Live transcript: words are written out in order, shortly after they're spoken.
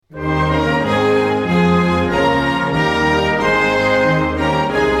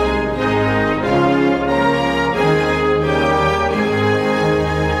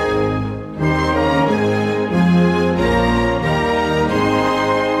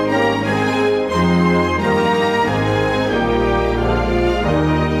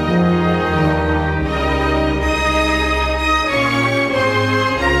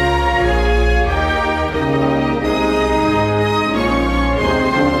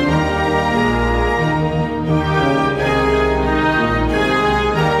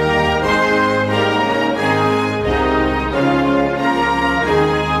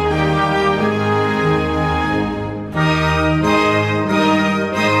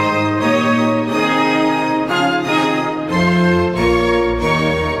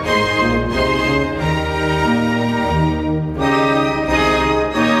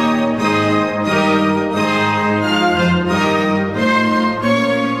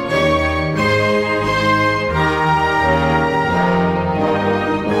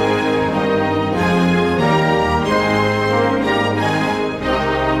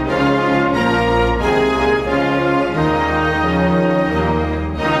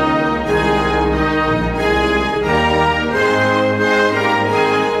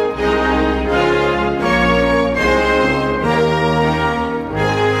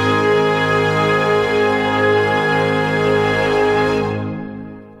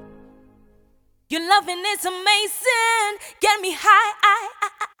loving is amazing. Get me high,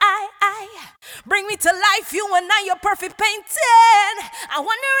 bring me to life, you and I, your perfect painting. I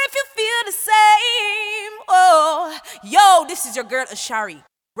wonder if you feel the same. Oh, yo, this is your girl Ashari,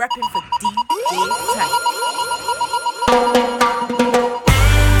 repping for Djtank. Djtank.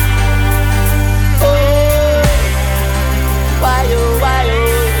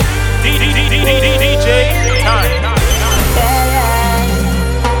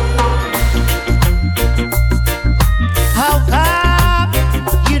 How come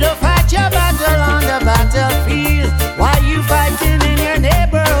you don't fight your battle on the battlefield? Why you fighting in your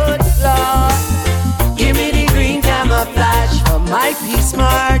neighborhood, Lord? Give me the green camouflage for my peace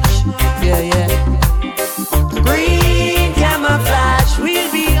march. Yeah. Green camouflage,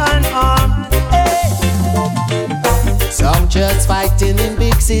 we'll be unarmed. Hey. Some just fighting in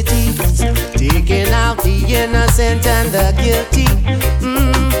big cities, taking out the innocent and the guilty.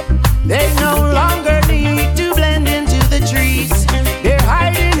 They no longer need to blend into the trees. They're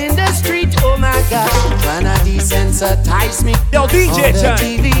hiding in the street. Oh my gosh, trying to desensitize me Yo, DJ on the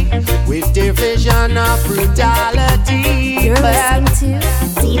TV with their vision of brutality. You're listening to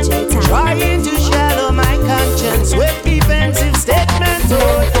Djtank. Trying to shallow my conscience with defensive statements.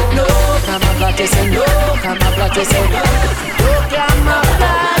 Oh, no camouflage, say no camouflage, say no. No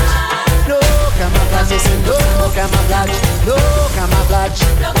camouflage, no camouflage, say no camouflage, no camouflage,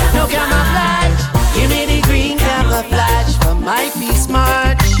 no camouflage. Give me the green camouflage for my peace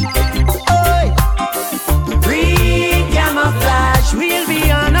march. Oi. Green camouflage, we'll be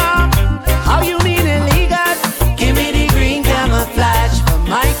unarmed. How you mean illegal? Give me the green camouflage for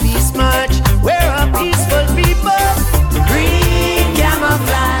my peace march. We're a peaceful people. Green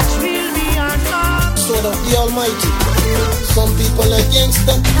camouflage, we'll be unarmed. Sword of the Almighty. Some people are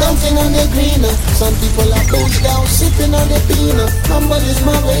gangster, dancing on the greener. Some people are closed down, sipping on the beaner. Somebody's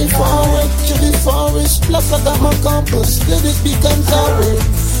my way forward to the forest. Plus I got my compass, till it becomes our.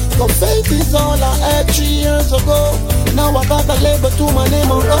 Cause faith is all I had 3 years ago. Now I got a label to my name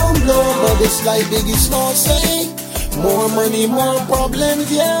on blow. But it's like Biggie Small say, more money, more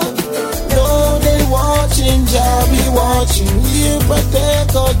problems, yeah. No, they watching, Jah be watching. You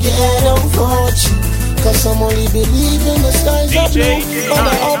protect or get unfortunate. Cause I'm only believing the skies are blue. But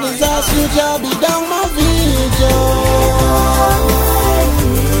I always ask you, Jah be down my vision.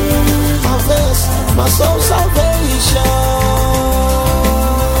 My vest, my soul salvation.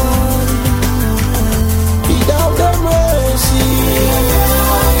 Without the mercy.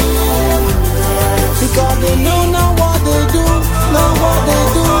 Because they know now what they do. Know what they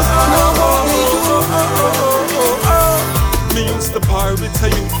do. Know what they do. Me used to par with a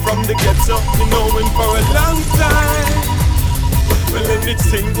youth from the ghetto, you knowing for a long time. Well,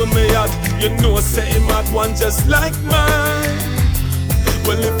 anything when me had, you know, say him had one just like mine.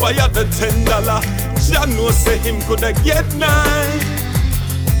 Well, if I had a $10, Jah know say him coulda get 9.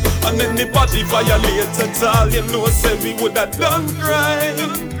 And anybody violate at all, you know, say we woulda done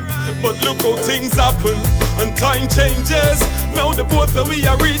crime. But look how things happen, and time changes. Now the both of we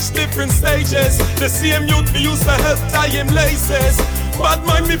are reach different stages. The same youth me used to help tie him laces. Bad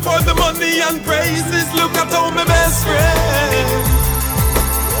mind me for the money and praises. Look at how my best friend,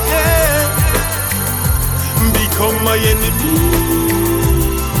 yeah, become my enemy,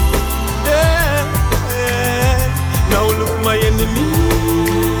 yeah. Now look my enemy.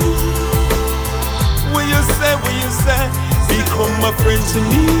 What you say, become my friend to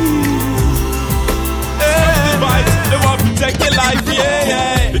me. They want to take your life,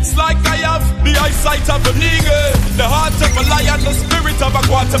 yeah. It's like I have the eyesight of an eagle, the heart of a lion, the spirit of a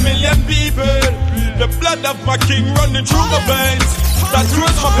 250,000 people. The blood of my king running through my veins, that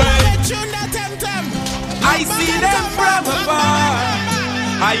throws my pain. I see them from afar,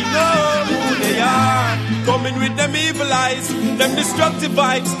 I know who they are. Coming with them evil eyes, them destructive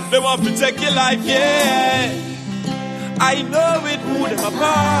vibes. They want to take your life, yeah. I know it, who them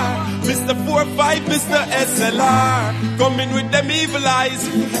apart. Mr. 45, Mr. SLR. Coming with them evil eyes,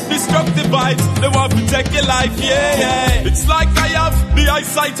 destructive vibes. They want to take your life, yeah. It's like I have the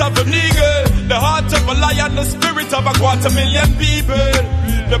eyesight of an eagle, the heart of a lion, the spirit of a 250,000 people.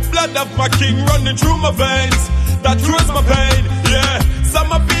 The blood of my king running through my veins, that throws my pain, yeah.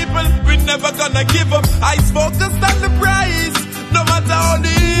 Some of people, we never gonna give up. Eyes focused on the prize. No matter how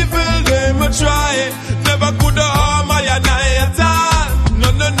the evil they may try, never could harm I and I at all. No.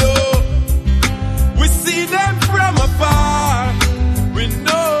 We see them from afar. We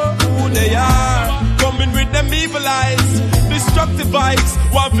know who they are. Coming with them evil eyes, destructive vibes.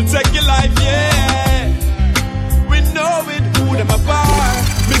 Want to take your life, yeah. We know it, who them apart.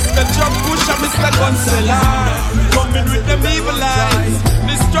 Mr. Jump Pusher, Mr. Gun Seller. Coming with them evil eyes,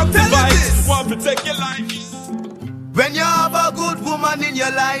 destructive vibes. want to take your life. When you have a good woman in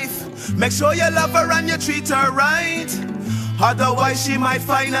your life, make sure you love her and you treat her right. Otherwise she might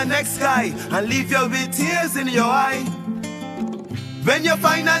find a next guy and leave you with tears in your eye. When you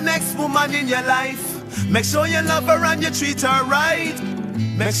find a next woman in your life, make sure you love her and you treat her right.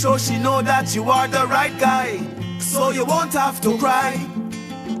 Make sure she know that you are the right guy, so you won't have to cry.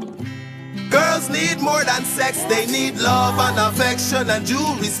 Girls need more than sex, they need love and affection and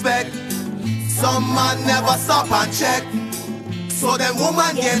due respect. Some man never stop and check, so them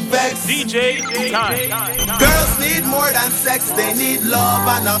woman get vexed. Djtank. Girls need more than sex, they need love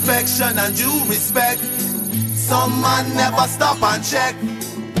and affection and due respect. Some man never stop and check,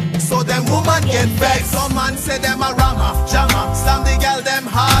 so them woman get vexed. Some man say them a rama, jama, slam the girl them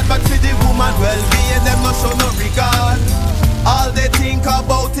hard, but to the woman well-being them no show no regard. All they think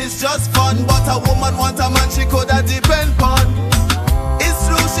about is just fun, but a woman want a man she coulda depend on. It's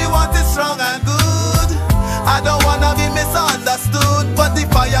true she want it strong and good, I don't wanna be misunderstood, but the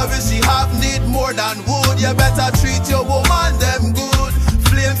fire will she have need more than wood. You better treat your woman them good.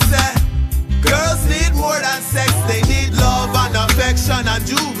 Flame say girls need more than sex, they need love and affection and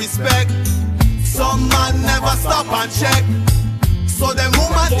due respect. Some man never stop and check, so them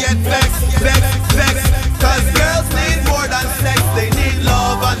woman get vexed, vexed, vexed. Cause girls need more than sex, they need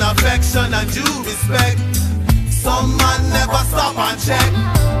love and affection and due respect. Some man never stop and check,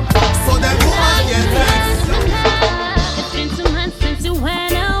 so them woman get vexed. It's been 2 months since you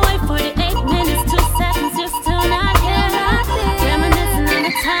went away. 48 minutes, 2 seconds, you're still not here. Reminiscing on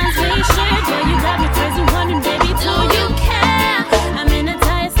the times we shared. Girl, you got me crazy, wondering, baby, do you care? I'm in a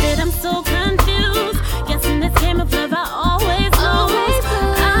tired state, I'm so confused. Guess in this game of love I always lose.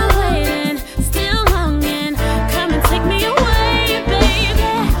 I'm waiting, still longing. Come and take me away,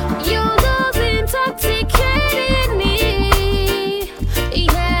 baby. Your love intoxicated me.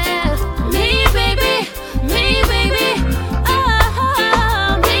 Yeah, me baby,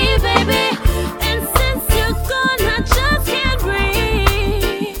 oh, me baby. And since you're gone, I just can't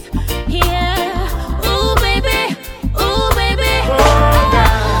breathe. Yeah, ooh baby, Oh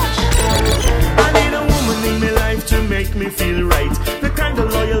gosh, I need a woman in my life to make me feel right. The kind of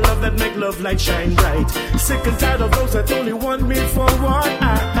loyal love that make love light shine bright. Sick and tired of those that only want me for what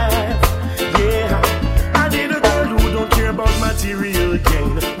I have. Yeah, I need a girl who don't care about material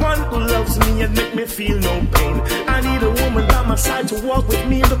gain. One who loves me and make me feel no pain. I need a woman by my side to walk with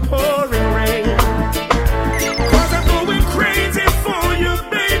me in the pouring rain. Cause I'm going crazy for you,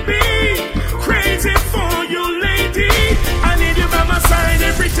 baby. Crazy for you, lady. I need you by my side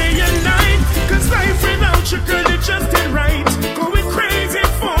every day and night. Cause life without you, girl, it just ain't right. Going crazy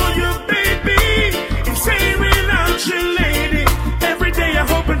for you, baby. Insane without you, lady. Every day I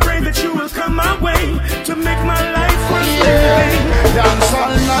hope and pray that you will come my way to make my life worth living. Dance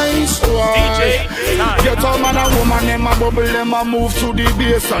all nice, why? Get a man and woman, them a bubble, them a move to the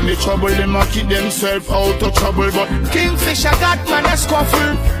base. And the trouble, them a keep themselves out of trouble. But Kingfisher got man a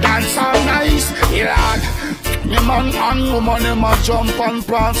scuffle. Dance all nice, yeah. The man and woman, them a jump and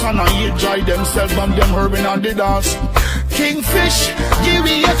prance. And I enjoy themselves and them hurting on the dance. Kingfish, give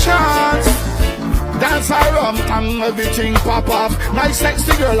me a chance. Dance I rum and everything pop off. Nice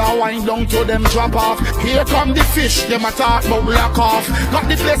sexy girl I wind down to them drop off. Here come the fish, them a talk about black off. Got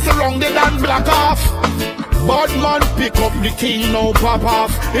the place around they done black off. Bad man pick up the thing now pop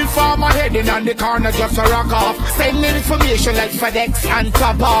off. Informer heading on the corner just a rock off. Send me information like FedEx and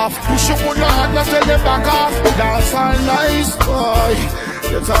top off. You should put your hand and tell them back off. Dance all nice boy.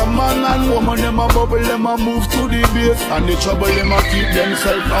 Get a man and woman, them a bubble, them a move to the base. And the trouble, them a keep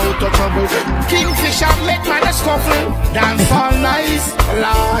themselves out of trouble. Kingfisher make man a scuffle. Dance all nice,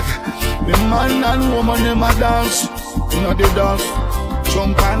 Lord. The man and woman, them a dance. You know they dance,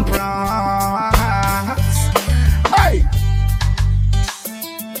 jump and prance. Hey!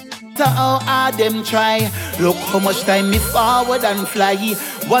 So how hard them try. Look how much time me forward and fly.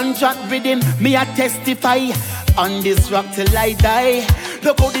 One track rhythm, me a testify. On this rock till I die.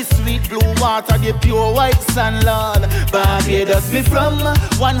 Look how the sweet blue water, the pure white sand, Lord. Barbados me from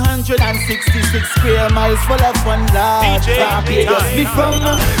 166 square miles full of fun, Lord. Barbados me from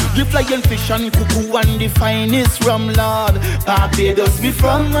the flying fish and cuckoo and the finest rum, Lord. Barbados me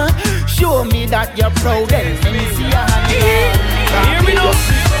from show me that you're proud and let me see your hand, Lord. Hear me now.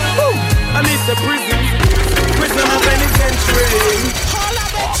 And it's a prison of penitentiary. All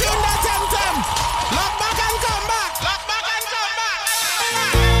of the children that them. Lock back and come back. Lock back and come back.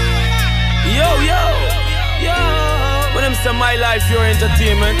 Yo. When I'm saying my life, your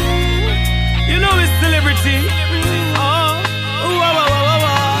entertainment. You know it's celebrity.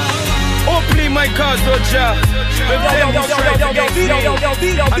 Opening my cause, Jah. With them who strive against me,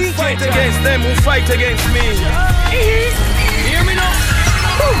 and fight against them who fight against me. Hear me now?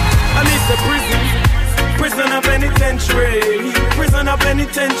 I miss the prison of penitentiary, prison of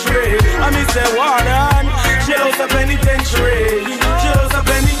penitentiary. I miss the warden, jails of penitentiary, jails of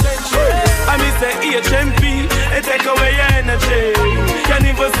penitentiary. I miss the HMP, it take away your energy. Can't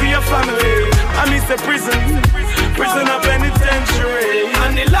even see your family. I miss the prison of penitentiary.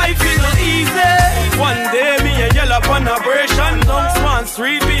 And the life is not easy. One day me and yell up on abrasion. Down Swan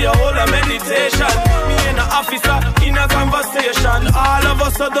Street be a whole of meditation. Me and the officer in a conversation. All of a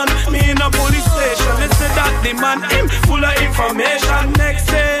sudden me in a police station. They say that the man him full of information. Next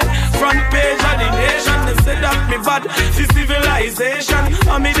day front page of the nation. They say that me bad for civilization.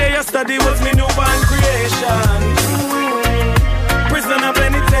 And me day yesterday was me newborn creation. Prison of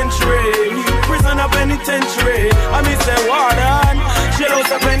penitentiary, prison of penitentiary. I miss the warden,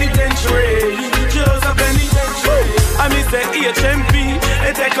 jails of penitentiary, jails of penitentiary. I miss the HMP,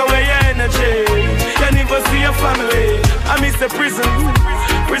 it take away your energy. Can't even see your family. I miss the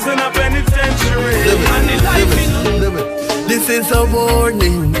prison of penitentiary. Live it. This is a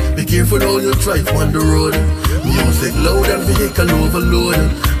warning. Be careful how you drive on the road. Music loud and vehicle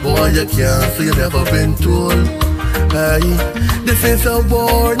overload. Boy, you can't say you never been told. Aye, this is a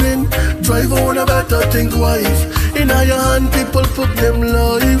warning. Drive on a better think wise. In your hand people put them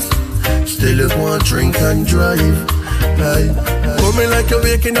lives. Still you want drink and drive. Aye, coming like you're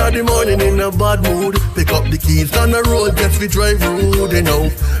waking up the morning in a bad mood. Pick up the keys on the road, gets we drive rude, you know.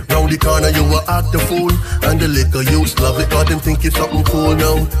 Round the corner you will act the fool. And the liquor youths love it, cause them think it's something cool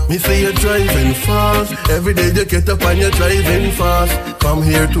now. Me say you're driving fast. Every day you get up and you're driving fast. From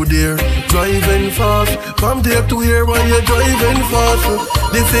here to there, driving fast. From there to here while you're driving fast.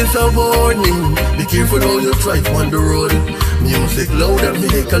 This is a warning. Be careful how you drive on the road. Music loud and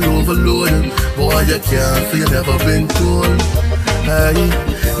vehicle overload. Boy, you can't say you never been told. Aye,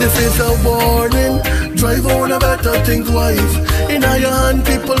 this is a warning. Drive on a better think wise. In your hand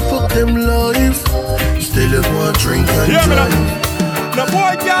people put them lives. Still you want drink and drive. The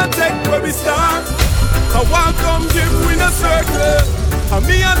boy can't take where we start. I want come give we in a circle. And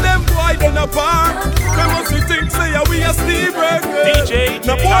me and them boy done apart. They must be think say we a Steve Burger.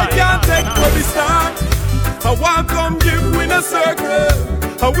 The boy can't take where we start. I want come give we in a circle.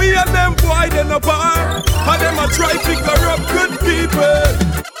 And we and them boy done apart. And them a try to corrupt good people.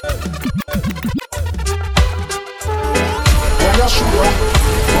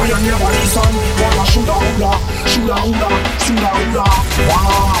 Boy, I never listen. Boy, I shoulda hula.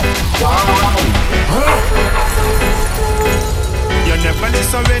 Wow. You never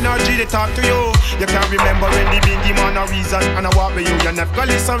listen when RG they talk to you. You can't remember when the bingy man a reason and I walk with you. You never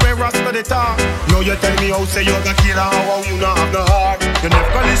listen when Rasta they talk. No, you tell me how say you got killer, how you not have the heart. You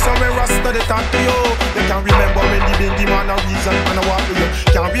never listen when Rasta they talk to you. You can't remember when the bingy man a reason and I walk with you.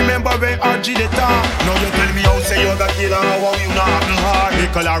 Can't remember when RG they talk. No, you tell me how say you got killer, how you not have the heart. They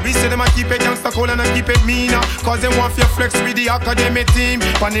call a say them a keep it gangsta cool and a keep it mean. Cause they want you flex with the academic team.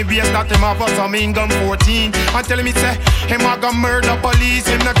 Pan the base that them have us a main gun 14. And tell me say, him a got murder police.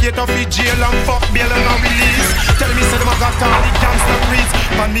 Him not get off the jail and fuck bail and a release. Tell me say them a got all the gangsta creeds.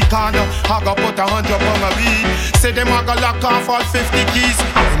 Pan the corner, I got put 100 pound a weed. Say them a got lock off all 50 keys.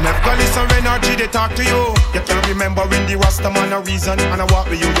 You never listen when RG they talk to you. You can't remember when the Rasta man a reason and I walk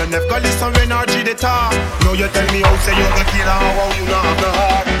with you. You never listen when RG they talk. No, you tell me how say you got killer, how you not have the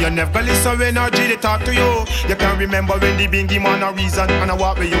heart. You never listen when RG they talk to you. You can't remember when the bingy man a reason and I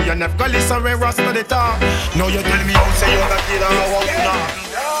walk with you. You never listen when Rasta they talk. No, you tell me how say you got killer, how you not.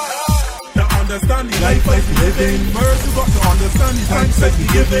 To understand the life we living. Mercy got to understand the thanks that we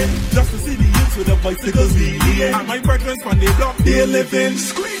giving. Just to see the youths with the bicycles we leading. And my brethren from the block they living.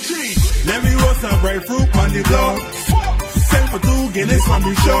 Screechy. Let me roast some bright fruit on the block. Send for 2 Guinness from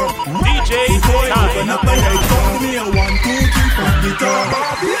the shop. DJ Djtank. Open up my head, talk to me a 1, 2, 3 from the top.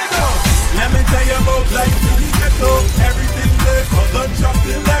 Let me tell you about life in the ghetto. Everything good, all the drops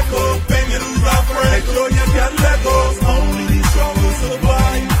in Lego. When you lose a friend, so you can let go. Only the strong will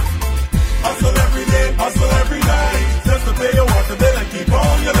survive. Hustle every day, hustle every night. Just to pay your water bill and keep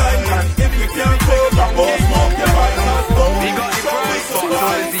on your life. And if you can't go, drop or smoke your violence. Only the strong will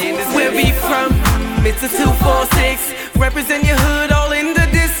survive. Where we from? It's a 246. Represent your hood all in the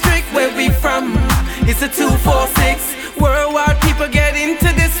district. Where we from? It's a 246. Worldwide people get into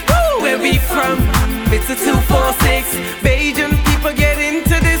this. Woo! Where we from? It's a 246. Bajan people get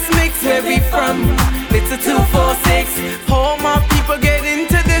into this mix. Where we from? It's a 246. Home my people get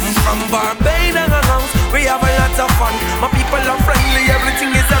into this. From Barbados, we have a lot of fun. My people are friendly,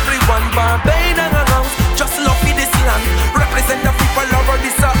 everything is everyone. Barbados, just love for this land. Represent the people over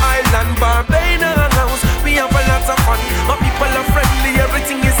this island. Barbados.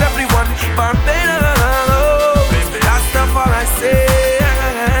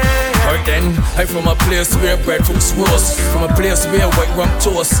 place where breadfruits roast. From a place where white rum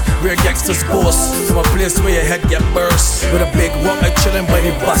toast, where gangsters boast. From a place where your head get burst. With a big rock like chillin' by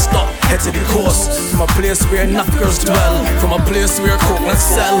the bus stop, head to the coast. From a place where enough girls dwell. From a place where coconut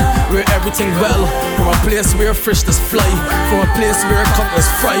sell, where everything well. From a place where fish just fly. From a place where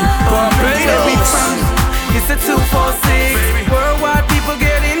cutlass fry. Barbados. It's a 246. Worldwide people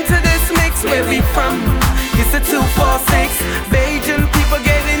get into this mix. Where we from? It's a 246. Bajan people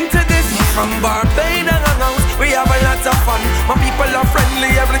get into this. From Barbados, we have a lot of fun. My people are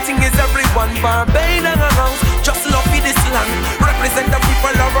friendly, everything is everyone. Barbados, just love me this land. Represent the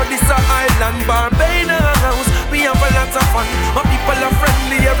people of this island. Barbados, we have a lot of fun. My people are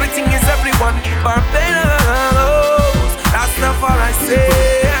friendly, everything is everyone. Barbados, that's not what I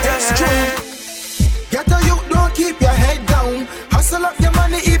say. That's true. Get a youth, don't keep your head down. Hustle up your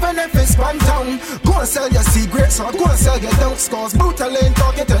money even if it's one town. Go and sell your secrets or go and sell your don't scores. Brutal ain't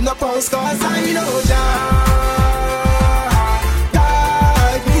talking to no pounds. Cause I know Jah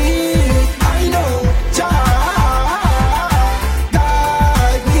guide me. I know Jah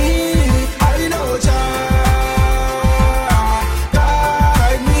guide me. I know Jah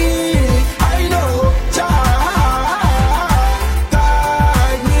guide me. I know Jah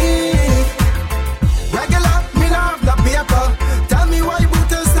guide me. Regular, me not have the paper. Tell me why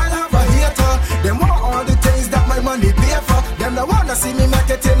booters not have a hater. Them want all the things that my money pay for. Them don't wanna see me make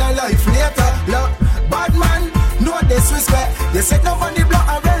it in a life later. Look, bad man, no disrespect. They say no money block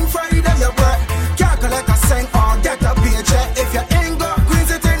and rent Friday your work. Can't collect a cent or get a paycheck. If you ain't got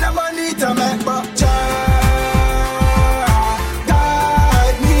greens, it ain't the money to make. But Jah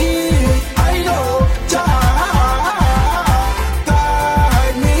guide me. I know Jah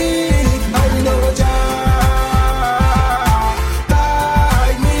guide me. I know Jah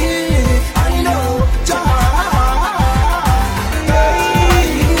guide me. I know Jah.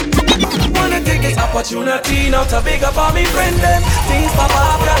 Wanna take this opportunity now to big up all me friend them. Things pop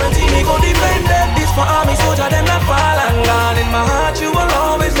up, guarantee me go defend them. This for army soldier, them not fall and gone. In my heart you will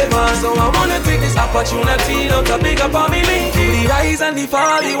always live on. So I wanna take this opportunity now to big up all me link. The rise and the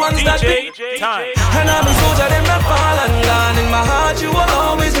fall, the ones that be and army soldier, them not fall and gone. In my heart you will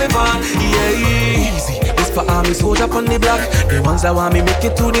always live on. Yeah, easy. This for army soldier on the block. The ones that want me make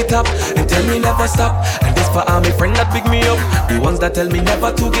it to the top and tell me never stop. And this for army friend that pick me up. The ones that tell me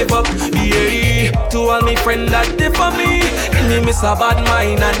never to give up. Yeah, to all me friend that did for me. Enemy miss a bad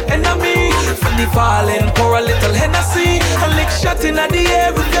mind and enemy. From the fallen, pour a little Hennessy. A lick shot in the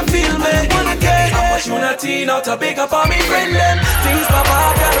air if you feel me. Wanna get opportunity now to big up all me friend them. Things pop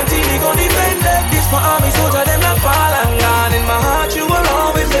up, guarantee me gon' defend them. This for army soldier, them not fall and gone. In my heart you will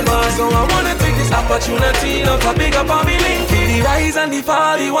always live on. So I wanna take this opportunity now to big up all me link. The rise and the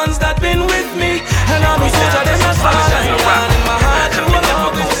fall, the ones that been with me. And army soldier, them not fall and gone. In my heart you will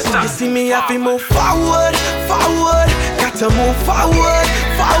always live on. You see me happy move forward, forward. Got to move forward,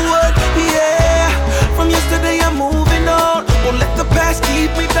 forward, yeah. From yesterday I'm moving on. Won't let the past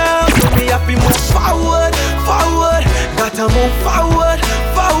keep me down. So me happy move forward, forward. Got to move forward,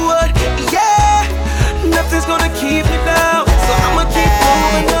 forward, yeah. Nothing's gonna keep me down. So I'ma keep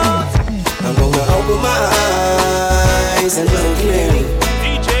moving on. I'm gonna open my eyes and look clearly.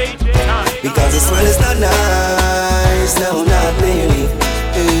 Because this world is not nice, no, not really.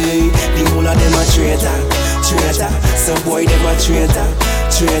 Hey, the whole of them a traitor, traitor. Some boy them a traitor,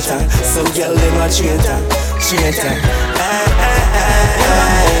 traitor. Some girl them a traitor, traitor.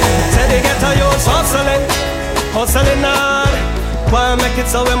 Say they get a youth hustling, hustling hard. Why make it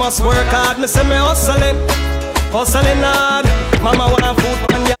so we must work hard? Me say me hustling, hustling hard. Mama want food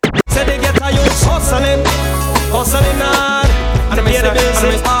and ya. Say they get a youth hustling, hustling hard. And I pay the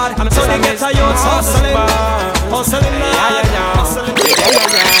bills hard. So they get a youth hustling, hustling hard, hustling.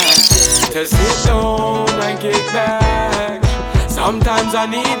 To sit down and kick back. Sometimes I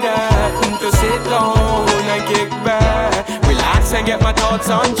need that. To sit down and kick back. Relax and get my thoughts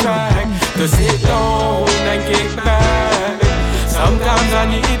on track. To sit down and kick back. Sometimes I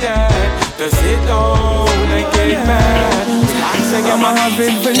need that. To sit down and kick back. Relax and get my I'ma have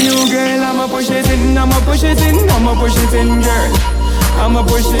it for you, girl. I'ma push it in, I'ma push it in, I'ma push it in, girl. I'ma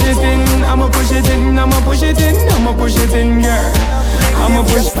push it in, I'ma push it in, I'ma push it in, I'ma push it in, girl. I'ma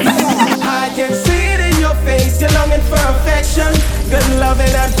push it in. I can see it in your face, you're longing for affection. Good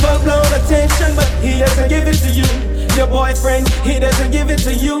loving and full-blown attention, but he doesn't give it to you. Your boyfriend, he doesn't give it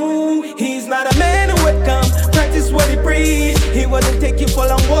to you. He's not a man who would come practice what he preach. He wouldn't take you for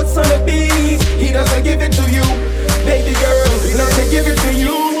long walks on the beach. He doesn't give it to you, baby girl. He doesn't give it to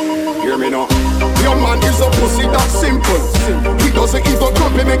you. Hear me now. Your man is a pussy that's simple. He doesn't even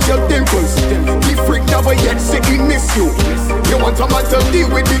compliment your dimples. He freak never yet say he miss you. You want want a man to deal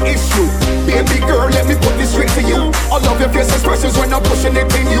with the issue. Baby girl, let me put this straight to you. I love your face expressions when I'm pushing it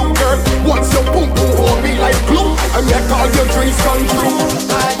in you, girl. Once your boom boom hold me like glue, and make all your dreams come true.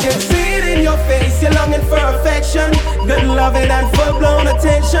 I can see it in your face, you're longing for affection, good loving and full-blown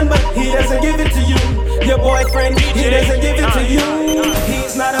attention, but he doesn't give it to you. Your boyfriend, he doesn't give it to you.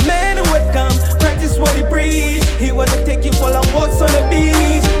 He's not a man who would come practice what he preach. He wouldn't take you for long walks on the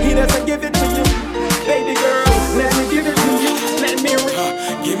beach. He doesn't give it to you. Baby girl, let me give it to you. Let me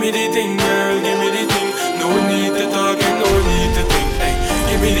give me the thing, girl, give me the thing. No need to talk and no need to think. Hey,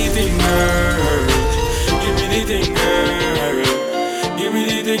 give me the thing, girl. Give me the thing, girl. Give me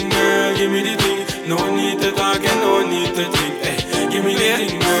the thing, girl. Give me the thing. No need to talk and no need to think. Hey, give me the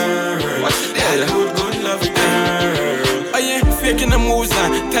thing, girl. Good loving girl. I ain't faking the moves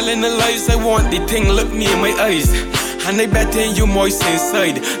and telling the lies. I want the thing. Look me in my eyes. And I bet you moist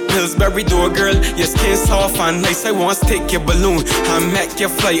inside. Pillsbury door girl, your skin soft and nice. I want to take your balloon and make you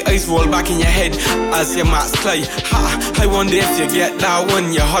fly. Eyes roll back in your head as your max fly. Ha, I wonder if you get that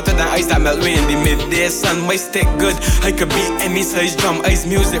one. You're hotter than ice that melt away in the midday sun. My stick good, I could beat any size drum. Ice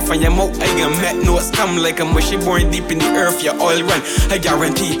music from your mouth, I can make notes come like a mushy born deep in the earth. Your oil run, I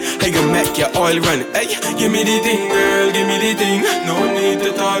guarantee I can make your oil run. Hey, give me the thing, girl, give me the thing. No need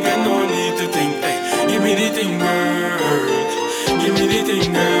to talk and no need to think. Hey, give me the thing, girl. Give me the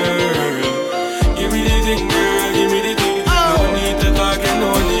thing, girl. Give me the thing, girl. Give me the thing. No need to talk and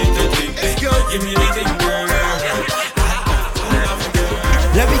no need to think. Hey, give me the thing, girl.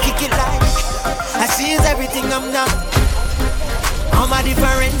 Let me kick it like I see is everything I'm not. All my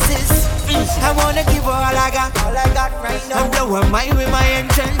differences, I wanna give her all I got right now. I'm blow her mind with my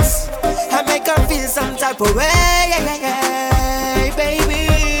entrance. I make her feel some type of way, baby.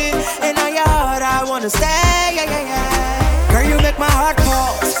 And on your heart I wanna stay, Girl, you make my heart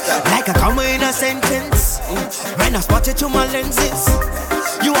pause like a comma in a sentence. When I spot you through my lenses,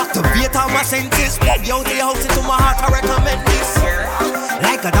 you activate all my senses. Pop you out the house into my heart, I recommend this.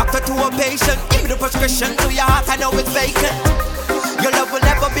 Like a doctor to a patient, give me the prescription to your heart, I know it's vacant. Your love will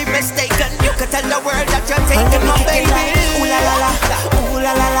never be mistaken. You can tell the world that you're taking my baby. Ooh la la la, ooh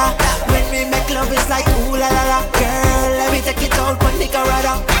la la la. When we make love, it's like ooh la la la. Girl, let me take it out, put nigga right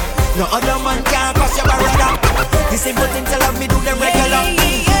up. No other man can cross your barrier. The simple things to love me do them regular.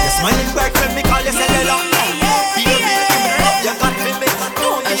 The smiling bird when me call you cellular. Feel me, you got me,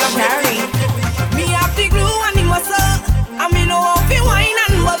 Sherry. Me have the glue and the muscle, and me know how to wine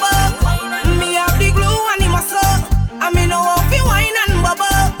and bubble. Me have the glue and the muscle, and me know how to wine and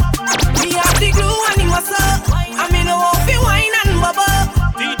bubble. Me have the glue and the muscle, and me know how to wine and bubble.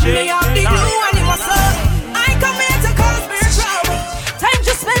 Me have the glue and the muscle. I come here to cause me trouble. Time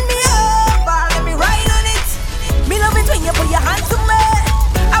to spend me over, let me ride on it. Me love it when you put your hands to me.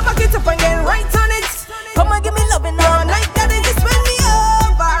 I back it up and get right on it. Come and give me loving all night, that it just spend me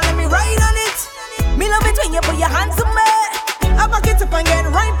over, let me ride on it. Me love it when you put your hands to me. I back it up and get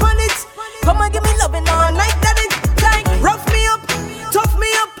right on it. Come and give me loving all night, that it like rough me up, tough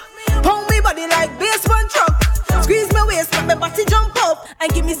me up, pound me body like baseball truck. Squeeze my waist, make my body jump up, and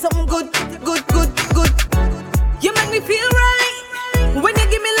give me something good, good, good, good. You make me feel right when you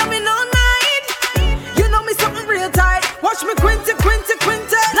give me loving all night. You know me something real tight. Watch me quinty, quinty,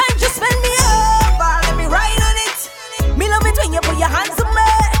 quinty. Like just spend me over, let me ride on it. Me love it when you put your hands on me.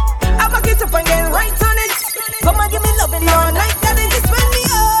 I back it up and get right on it. Come and give me loving all night, that it just spend me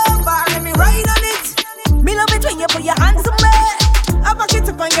over, let me ride on it. Me love it when you put your hands on me. I back it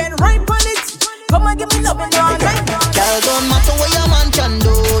up and get right on it. Come and give me loving all night. Girl, don't matter what your man can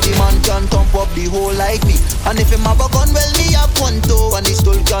do, the man can thump up the whole like me. And if him have a gun, well me have one too, and he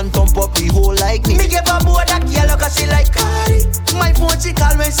still can thump up the whole like me. Me give a boy that yellow cause she like Cardi. My phone she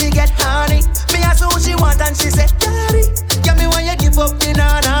call when she get honey. Me ask who she want and she say Daddy. Give me when you give up the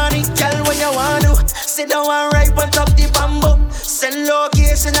nanani. Girl, when you want to sit down and right on top the bamboo. Send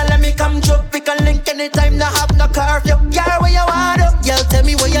location and let me come jump. We can link anytime, not have no curfew. Girl, when you want to, girl, tell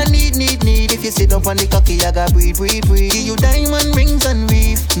me what you need. If you sit up on the cocky, I got breathe. Give you diamond rings and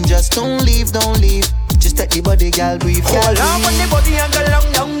weave. Just don't leave. Just take the body, girl, breathe. Hold on on the body and go long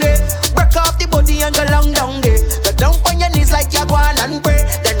down there. Break off the body and go long down there. Go down on your knees like you're going and pray.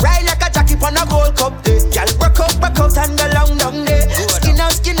 Then ride like a jockey on a gold cup there. Girl, break out and go long down there. Skin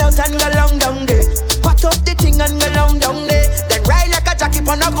out and go long down there. Pat up the thing and go long down there. Then ride like a jockey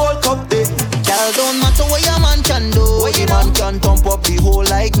on a gold cup there. Girl, don't matter what your man can do. The man can thump up the whole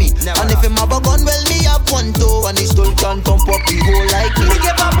like me. And if him have a gun, well me have one too, and he still can thump up the whole like me. Me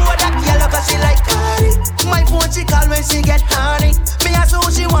give a boy that yellow cause she like Cardi. My phone she call when she get honey. Me ask who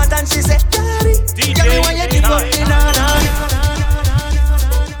she want and she say Daddy. Give me when you give up the nana.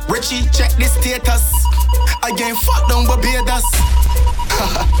 Richie, check the status. I gain fuck down Barbados.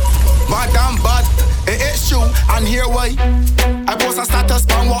 Madam bad, it's true, and here why. I post a status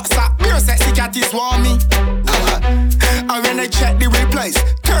on WhatsApp, pure sexy catties want me. And when I check the replies,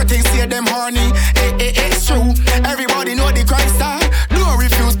 13 say them horny. It's true, everybody know the Christ star. Don't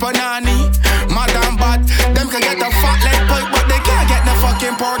refuse banani. Madam bad, them can get a fat leg pipe, but they can't get the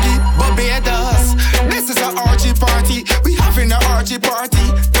fucking party. Barbados, this is an orgy party. We having an orgy party.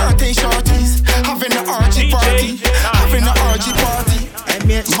 13 shorties, having an orgy party. Having an orgy party.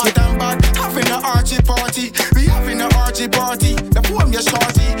 Madam bad, having an orgy party. We having an orgy party. The phone your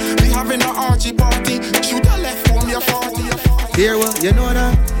shorty. We having an orgy party. Shoot a left phone your 40. Here what, you know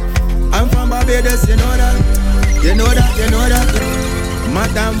that? I'm from Barbados, you know that? You know that, you know that?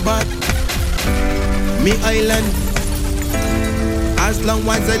 Madam bad, me island. As long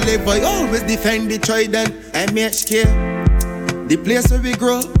as I live, I always defend the trident. MHK, the place where we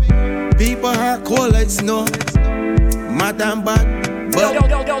grow. People are cold like snow. Madam bad,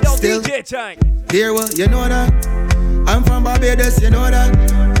 but still. Here what, you know that? I'm from Barbados, you know that?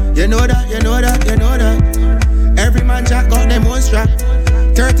 You know that, you know that, you know that? Every man jack got them one strap.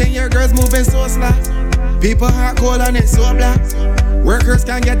 13-year girls moving so slack. People heart cold and it's so black. Workers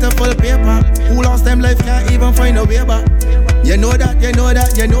can't get the full paper. Who lost them life can't even find a way back. You know that, you know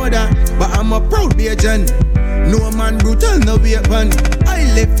that, you know that. But I'm a proud Bajan. No man brutal, no weapon. I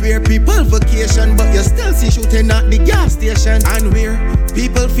live where people vacation, but you still see shooting at the gas station. And where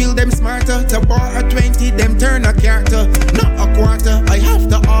people feel them smarter. To borrow a 20, them turn a character. Not a quarter, I have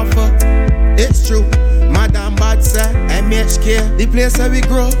to offer. It's true, Madam Bad said, MHK, the place where we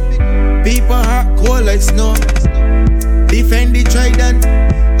grow. People heart cold like snow. Defend the trident,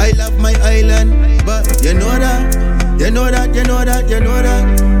 I love my island. But you know that, you know that, you know that, you know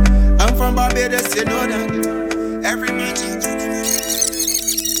that. I'm from Barbados, you know that. Every man.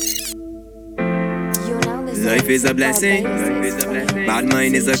 Life is a blessing, bad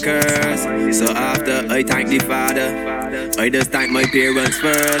mind is a curse. So after I thank the Father, I just thank my parents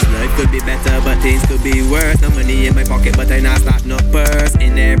first. Life could be better, but things could be worse. No money in my pocket, but I not start no purse.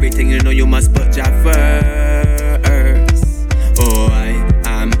 In everything you know you must put Jah first. Oh, I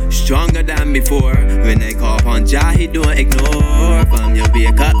am stronger than before. When I call upon Jah, he don't ignore. From your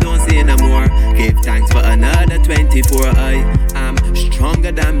wake up, don't say no more. Give thanks for another 24. I am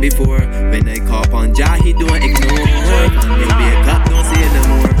stronger than before. When I call upon Jah, he don't ignore. From your wake up, don't say no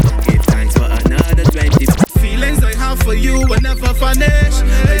more. Give thanks for another 24. Feelings I have for you will never vanish.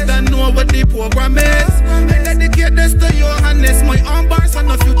 I don't know what the program is. I dedicate this to your highness. My armbars on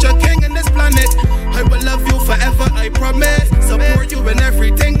the future king in this planet. I will love you forever, I promise. Support you in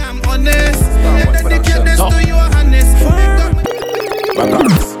everything, I'm honest. I dedicate this to your highness.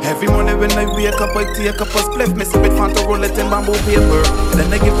 Every morning when I wake up, I take up a spliff. Me sip it Fanta, roll it in bamboo paper.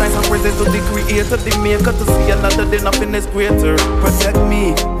 Then I give thanks and praises to the creator, the maker, to see another day nothing is greater. Protect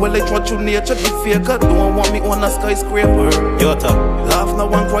me, well I trust you nature, the faker. Don't want me on a skyscraper. Yota, laugh now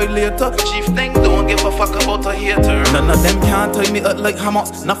and cry later. Chief thing, don't give a fuck about a hater. None of them can tie me up like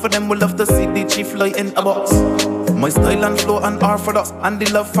hammocks. None of them will love to see the chief lie in a box. My style and flow unorthodox, and the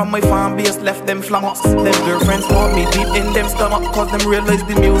love from my fan base left them flammocks. Them girlfriends want me deep in them stomach, cause them realize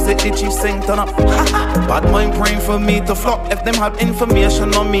the music the chief sing turn up. Bad mind praying for me to flop. If them have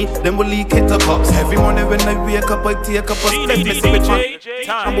information on me, then we'll leak it to cops. Every morning when I wake up, I take up a split. Me see which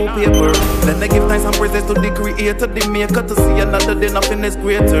bamboo paper. Then I give thanks and praises to the creator, the maker, to see another day nothing is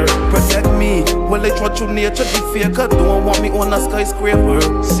greater. Protect me, well I trust you nature, the faker. Don't want me on a skyscraper.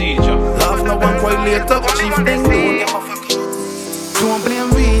 Laugh now and cry later. Chief thing, don't blame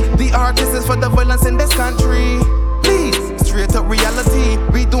me, the artist is for the violence in this country. Please, straight up reality.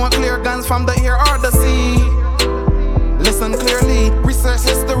 We don't clear guns from the air or the sea. Listen clearly, research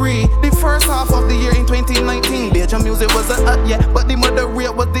history. The first half of the year in 2019, Djtank music wasn't up yet, but the murder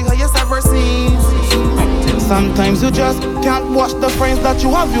rate was the highest ever seen. Sometimes you just can't watch the friends that you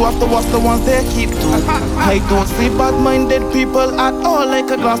have to watch the ones they keep to. I don't see bad-minded people at all, like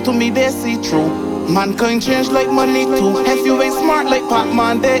a glass to me they see through. Mankind change like money too. If you ain't smart like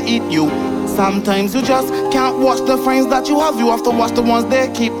Pac-Man, they eat you. Sometimes you just can't watch the friends that you have to watch the ones they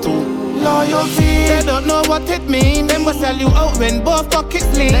keep to. Loyalty, they don't know what it means. Them will sell you out when both pockets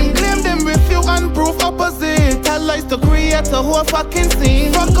lean. Them claim them with you and prove opposite. Tell lies to create a whole fucking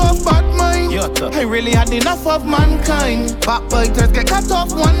scene. Fuck off bad mind, I really had enough of mankind. Backbiters get cut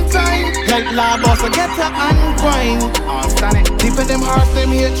off one time. Like Labos get up and grind. Deep in them hearts, them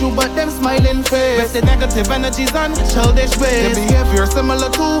hate you, but them smiling face. With the negative energies and childish ways. Their behavior similar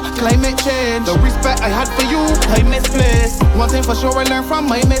to climate change. The respect I had for you, I misplaced. One thing for sure I learned from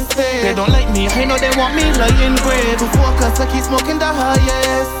my mistakes. They don't like me, I know they want me lying grave. To focus, I keep smoking the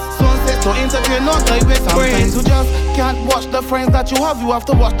highest. Sunset, so in entertain no die with friends. You just can't watch the friends that you have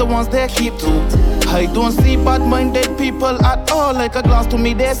to watch the ones they keep too. I don't see bad-minded people at all. Like a glass to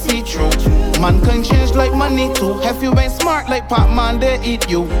me, they see through. Mankind change like money too. If you ain't smart like Pac-Man, they eat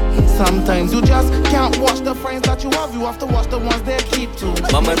you. Sometimes you just can't watch the friends that you have to watch the ones they keep too.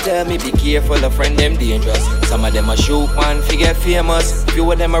 Mama tell me be careful, the friend them dangerous. Some of them a shoot man, fi get famous. Few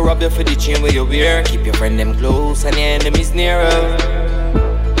of them a rob you for the chain where you wear. Keep your friend them close and your enemies nearer.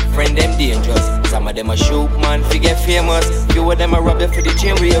 Friend them dangerous. Some of them a shoot man, fi get famous. Few of them a rob you for the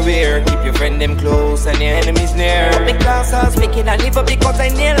chain where you wear. Keep your friend them close and your enemies near. Big classes making a live because I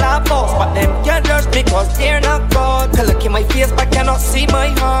nail a boss. But them can't judge because they're not God. Can look in my face but cannot see my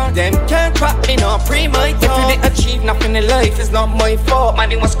heart. Them can't trap me, not pre my thought. If you didn't achieve nothing in life, it's not my fault.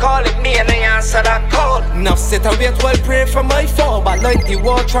 Money was calling me and I answered that call. Enough sit and wait while pray for my fall. But like the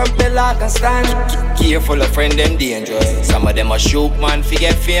war trample I can stand. Careful of friend them dangerous. Some of them a shoot man, fi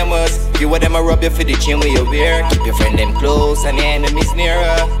get famous. Few of them a rub you for the chain where you wear. Keep your friend them close and your enemies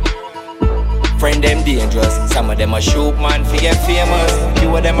nearer. Friend them dangerous. Some of them a shoot man, fi get famous.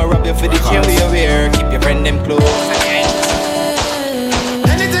 Few of them a rub you for the chain where you wear. Keep your friend them close and your enemies.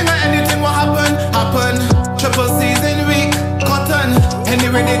 Anything will happen. Triple season week, cotton.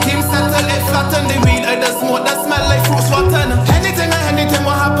 Anyway the team settle it flatten. The weed I the smoke that smell like fruits rotten. Anything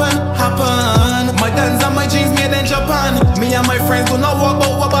will happen. My guns and my jeans made in Japan. Me and my friends do not walk but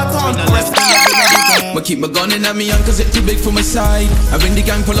what baton. But keep my gun in at me hand cause it's too big for my side. I when the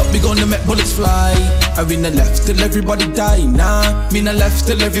gang pull up, we gonna make bullets fly. I win the left till everybody die. Nah, me the left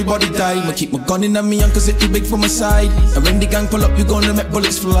till everybody die. But keep my gun in at me hand cause it's too big for my side. I when the gang pull up, we gonna make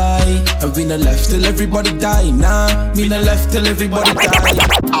bullets fly. I win the left till everybody die. Nah, me the left till everybody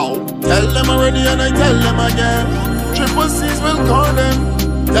die. Ow. Tell them already and I tell them again. Triple C's will call them.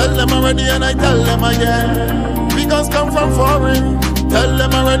 Tell them already and I tell them again. We guns come from foreign. Tell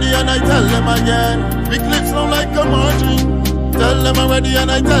them already and I tell them again. We clips sound like a margin. Tell them already and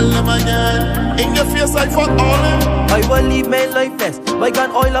I tell them again. In your face I fuck all them. I will leave men like this. My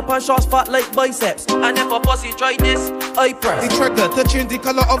gun oil up and shots fat like biceps. And if a pussy try this, I press. The trigger to change the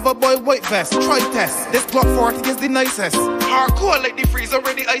color of a boy white vest. Try test. This Glock 40 is the nicest. Hardcore like the freeze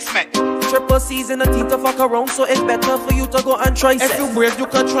already ice met. Triple C's in a team to fuck around, so it's better for you to go and try sex. If you brave, you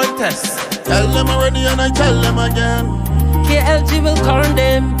can try test. Tell them already and I tell them again. KLG will turn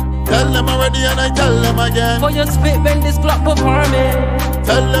them. Tell them already and I tell them again. For your spit when this Glock performing.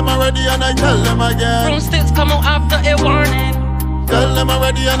 Tell them already and I tell them again. Broomsticks come out after a warning. Tell them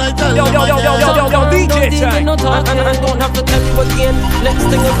already and I tell them again. Yo, DJ Djtank. I don't have to tell you again. Next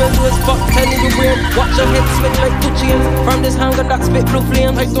thing I'm gonna do is fuck telling you weird. Watch your head swing like two chains. From this hanger that spit blue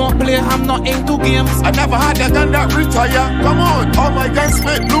flames. I don't play, I'm not into games. I never had a gun that retire. Come on, all my guns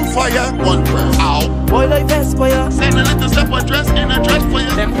spit blue fire. One press, ow. Boy like Vespa, send a little step and dress in a dress for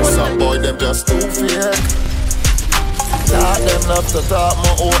you. Some boy them just too fear. Talk them love to talk,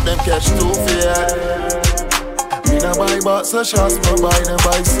 my old them catch too fear. Me no buy box of shots, me buy them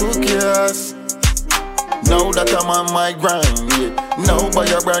by suitcase. Now that I'm on my grind, yeah. Now buy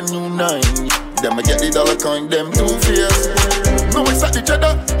a brand new 9. Then I get the dollar coin, them too fierce. Now it's at the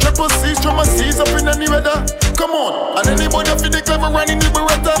cheddar. Triple C's, throw my C's up in any weather. Come on, and anybody feel the clever running the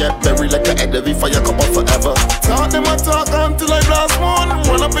Beretta. Get buried like a head heavy fire cup up forever. Talk them I talk until I blast one.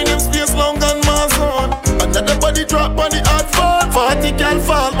 Run up in them space long and mass on. Another body drop on the hard fall. 40 can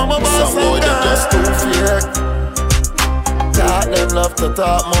fall, mama boss. Some boy them just too fierce. Talk them love to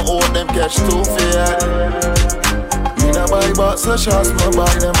talk, my own them catch too fear. Me no buy box of shots, me buy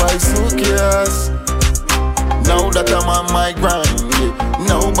them by suitcase. Now that I'm on my grind, yeah.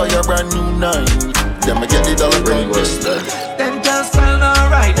 Now buy a brand new 9. Then I get the dollar coin. Them just fell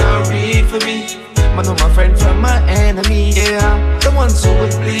alright, now read for me. I know my friend from my enemy, yeah. The ones who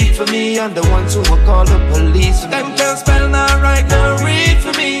would bleed for me and the ones who would call the police. Them just fell alright, now read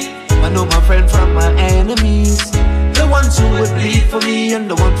for me. I know my friend from my enemies. The ones who would bleed for me and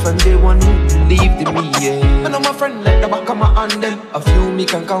the one from the one who believed in me, yeah. I know my friend let the back of my hand them. A few me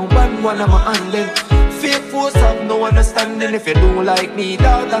can count one of my hand them. Fake fools have no understanding. If you don't like me,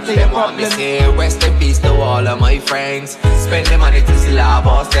 that's a problem. Me say rest in peace to all of my friends. Spend the money to see our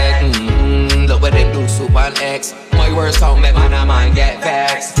boss dead. Look what them do, Super and X. My words don't make man a man get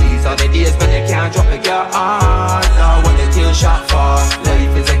vexed. These are the days when you can't drop a girl hard. Now what they kill shot for.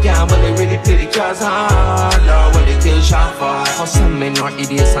 Life is a gamble, they really play the cards hard. Now what they kill shot for. For some men are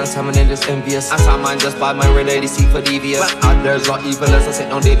idiots and some men just envious. And some man just bad man ready to see for devious. But others are evil as I sit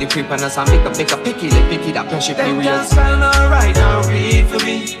down they creep and as I make a picky like picky that pressure period. Them just fell alright, now read for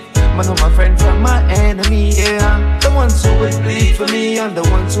me. I know my friend from my enemy, yeah. The ones who would bleed for me and the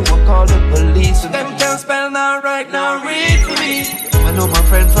ones who would call the police. So them can spell now right now read for me. I I know my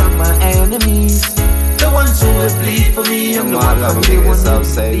friend from my enemies. The ones who will bleed for me. I'm not from the ones who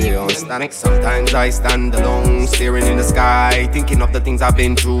say on Djtank. Sometimes I stand alone, staring in the sky, thinking of the things I've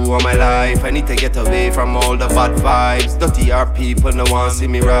been through all my life. I need to get away from all the bad vibes. Dirty heart people no want see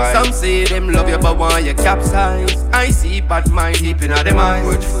me rise. Some say them love you but want you capsize. I see bad mind deep in their minds.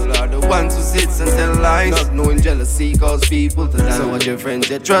 Words are the ones who sits and tell lies. Not knowing jealousy cause people to die. So what your friends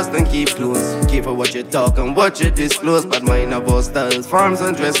you trust and keep close. Careful what you talk and what you disclose. But mind of our styles, forms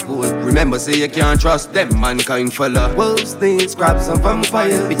and dress code. Remember say you can't trust them mankind full of wolves, snakes, crabs and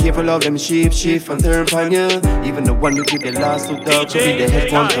vampires. Be careful of them sheep, shift and turn on you. Even the one who keep the last to talk could be the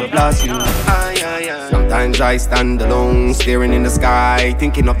head one to blast you. Sometimes I stand alone, staring in the sky,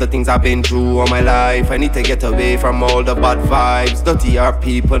 thinking of the things I've been through all my life. I need to get away from all the bad vibes. Dirty heart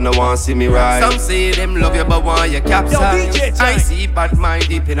people no want see me rise. Some say them love you but want you capsize. I see bad mind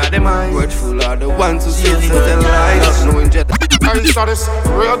deep in their mind. Wordful are the ones who sit and tell lies. Not knowing jealousy. I saw this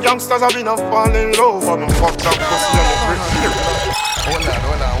real gangsters have been a fall in love. I'm a fucked up pussy on the brick. Hold on.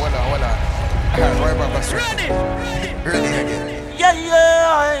 I can't worry about that. Ready again. Yeah.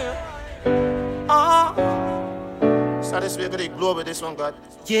 So this week they glow with this one, God.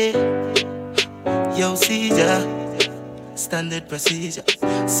 Yeah. Yo, see ya. Standard procedure.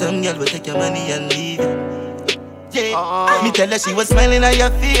 Some girl will take your money and leave it. Yeah. Me tell her she was smiling at your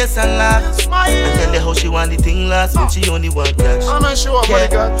face and laugh. And tell her how she want the thing last when she only want cash. I'm not sure about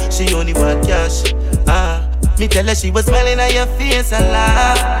God. She only want cash. Me tell her she was smiling at your face and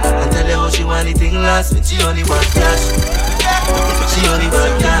laugh. And tell her how she want the thing last when she only want cash. She only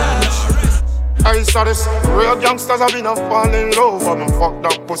want cash. I saw this real gangsters have been a fall in love. I'm a fucked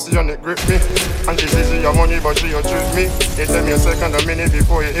up pussy and it grip me. And she says she your money but she a treat me. It tell me a second a minute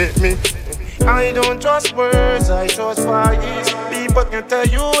before you hit me. I don't trust words, I trust vibes. People can tell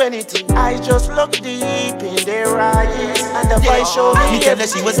you anything. I just look deep in their eyes. And the vibe show me. Me tell her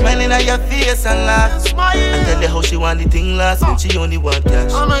she was smiling at your face and laugh. And tell her how she want the thing last when she only want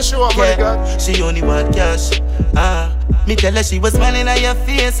cash. I'm not sure about God. She only want cash. Me tell her she was smiling at your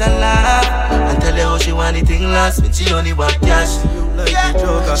face and laugh. And tell her how she want the thing last when she only want cash.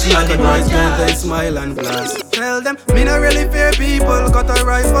 She only want cash. They smile and blast. Tell them, me not really fear people. Got a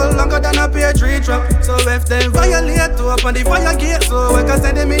rifle longer than a pear tree trunk. So if they violate to open the fire gate, so I can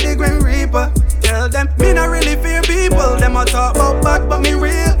send them the Grim Reaper. Tell them, me not really fear people. Them a talk about bad, but me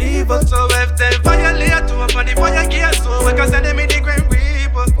real evil. So if they violate to open the fire gate, so I can send them the Grim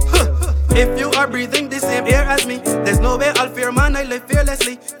Reaper. If you are breathing the same air as me, there's no way I'll fear, man, I live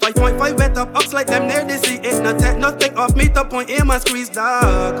fearlessly. 5.5 wet up, ups like them near the sea. It not take nothing off me to point aim and squeeze,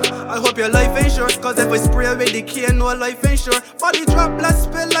 dog. I hope your life ain't short, cause if I spray with the key, no life ain't sure. Body drop, blood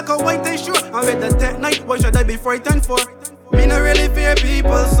spill like a white ain't sure. And with the tech night, what should I be frightened for? Me not really fear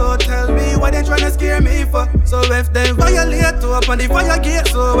people, so tell me what they tryna scare me for. So if they violate to open the fire gate,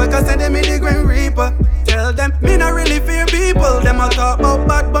 so I can send them in the Grim Reaper. Tell them, me not really fear people. Them a talk about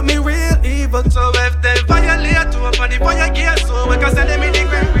bad, but me real evil. So if they violate to open the fire gate, so I can send them in the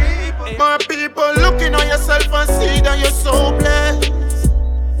Grim Reaper. My people looking on yourself and see that you're so blessed.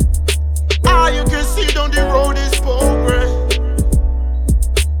 All you can see down the road is progress.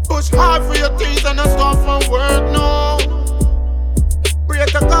 Push hard for your things and not stop from work, no. Pray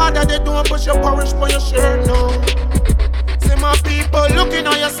to God that they don't push your porridge for your shirt, no. See my people looking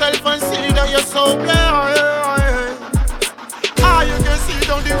on yourself and see that you're so blessed. All you can see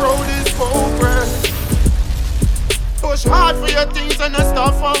down the road is progress. Push hard for your things and not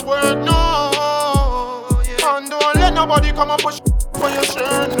stop from work, no. And don't let nobody come and push for your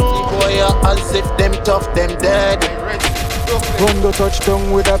shirt, no. The boy as if them tough, them dead. Run the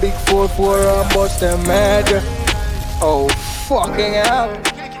touchdown with a big 4-4 and bust them head. Oh, fucking hell.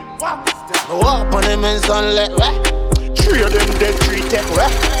 Go up on them and son let three of them dead, 3 tech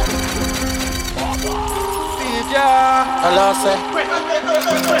Allah say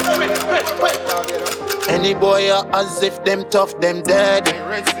any boy as if them tough, them dead.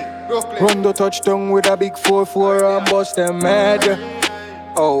 Run the touchdown with a big 4-4 and bust them head.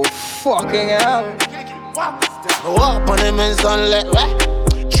 Oh, fucking hell. Go up on them and son let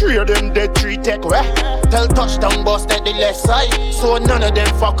three of them dead, 3 tech tell touchdown boss at the left side, so none of them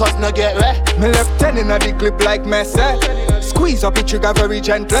fuckers no get Me left 10 in a the clip like Messi. Squeeze up the trigger very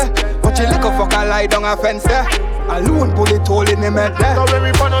gently. But you lick a fucker lie down a fence there. Alone pull it all in the head there. Now when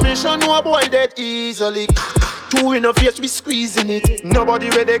we on a mission, no a boy dead easily. Two in the face, we squeezing it. Nobody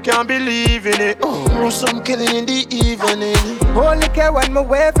where they can't believe in it. Oh, some killing in the evening. Only care when me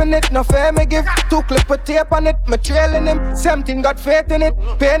waving it. No fair me give. 2 clip of tape on it. Me trailing him. Same thing got faith in it.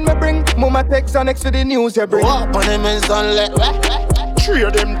 Pain me bring. Mama takes on next to the news you bring. Go up on him and son let Three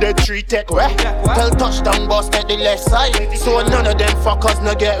of them dead, three take away. Tell touchdown boss take the left side, so none of them fuckers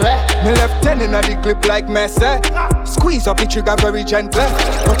no get wet. Me left 10 in the clip like Messi. Squeeze up the trigger very gentle,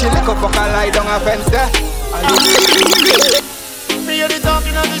 but you lick up fuck and lie down a fence there. Me hear the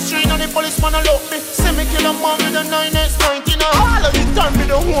talking on the street and the policeman a look me. See me kill a man with a 9x19. All of the time me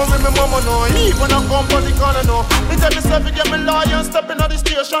the home with me mama know. Even a come on the corner know. Me tell myself to get me lawyer and step in at the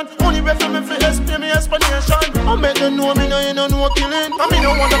station. Only way for me for explain me explanation. I make them know me no killing. I me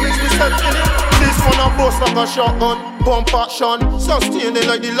no want to mix myself in it. This one a bust like a shotgun. Pump action, sustaining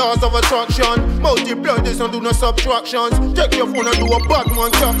like the laws of attraction. Multiply this and do no subtractions. Take your phone and do a bad man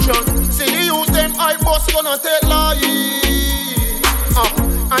caption. See the use them I bust gonna take life.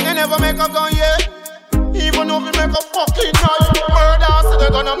 And they never make a gun yet. Even if we make a fucking noise. Murder, so they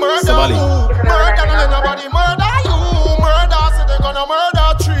gonna murder you. Murder, no let nobody murder you. Murder, so they gonna murder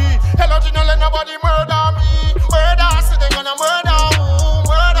tree. Hello, no let nobody murder me. Murder, so they gonna murder you.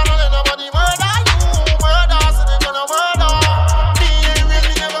 Murder, no let nobody murder you. Murder, so they gonna murder me.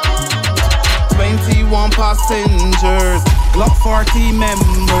 Really never murder. 21 passengers, Glock 40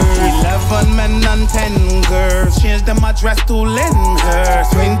 members, 11 men and 10 girls. Change them address to Lingers.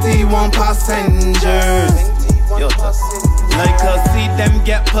 21 passengers. Yo, like I see them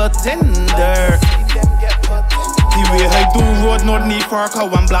get put in there. The way I do road, no need for a cow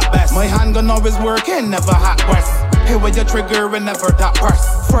and black best. My handgun always working, never hot west. Hey, with your trigger and never that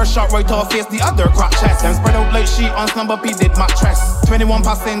press. First shot right off face, the other crack chest. Them spread out like sheet on slumber P did mattress. 21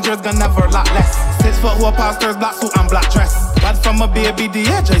 passengers gonna never lot less. 6 foot who pastors, black suit and black dress. Bad from a baby, the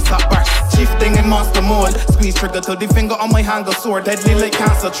edge I stop burst. Chief thing in monster mode. Squeeze trigger till the finger on my hand go sore. Deadly like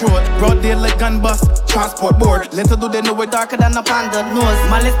cancer throat. Broad day like gun bust. Transport board. Little do they know we're darker than a panda nose.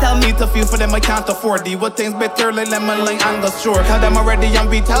 Malice tell me to feel for them I can't afford. The what things bitter like lemon like Angus shore. Tell them already and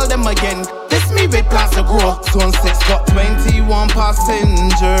we tell them again. This me with plans to grow. Zone 6 got 21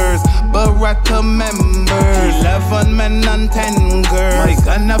 passengers, Beretta members, 11 men and 10 girls. My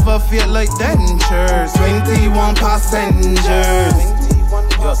gun never feel like dentures. 21 passengers.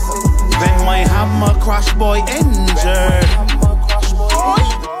 Then my hammer crash boy injured.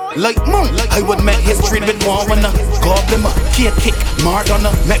 Like monk, I would make history with one winner. Goblin, kid kick,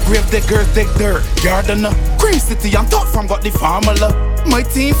 Mardonna. Make grave diggers dig dirt, Yardana. Cream City, I'm top from got the formula. My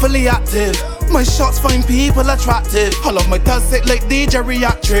team fully active. My shots find people attractive. All of my tells sit like the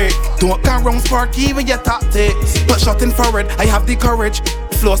geriatric. Don't come wrong Sparky with your tactics. But shot in forward, I have the courage.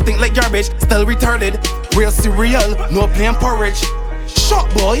 Flow stink like garbage, still retarded. Real cereal, no plain porridge. Shot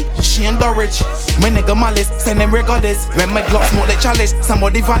boy, Shane Dorridge. My nigga Malice, send them regardless. When my Glock smoke like chalice,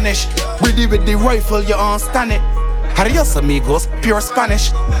 somebody vanish. Ready with the rifle, you understand it. Adios amigos, pure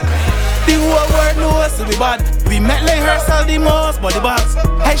Spanish. The whole world knows we bad. We met like rehearsal the most body bags.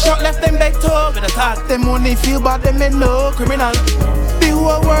 Headshot left them back toe with a tag. Them only feel bad, them ain't no criminal. The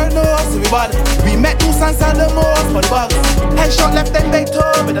whole world knows we bad. We met two sons and the most body bags. Headshot left them back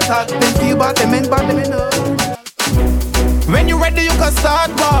toe with a tag. Them feel bad, them ain't bad, them ain't no. When you ready, you can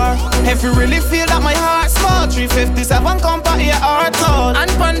start war. If you really feel that my heart's small, 357 come back your heart out. And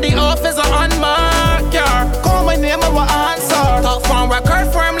pon the office or unmarked car. Call my name, I will answer. Talk from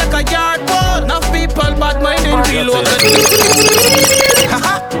record firm like a yard ball. Enough people bad minded reload.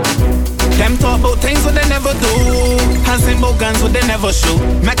 Them talk about things what they never do. Hands in both guns what they never shoot.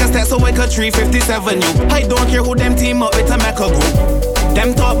 Make a step so I could 357 you. I don't care who them team up with a make a group.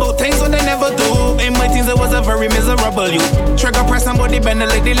 Them talk about things what they never do. In my teens I was a very miserable you. Trigger press somebody bend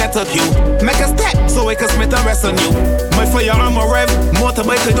like the letter Q. Make a step so I can smith and rest on you. My firearm a rev.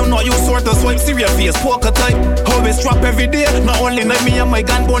 Motorbike I do not use sort of swipe. Serious face poker type. Always drop every day. Not only night me and my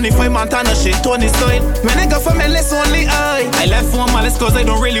gun bonify Montana shit Tony style. When I got from LS only I left one malice cause I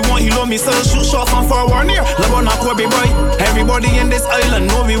don't really want he love me. So shoot shot from far one near. Love on Kobe bright. Everybody in this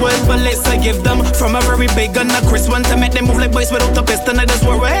island know me well. But let's I give them from a very big gun a Chris one to make them move like boys without a piston. I just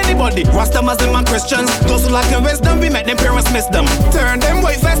worry anybody. Rasta Muslim and Christians. Those who lack in wisdom, we make them parents miss them. Turn them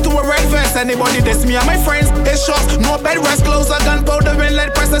white vest to a red vest. Anybody diss me and my friends. It's shots, no bed rest, clothes, a gunpowder and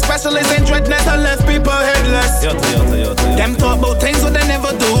lead press. Specialist in dreadness and left people headless. Them talk about things what they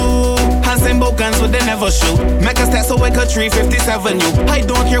never do. Hands in both guns what they never shoot. Make a step so I could 357 you. I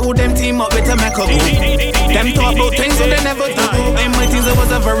don't care who them team up with a make a group. Them talk about things what they never do. In my teens I was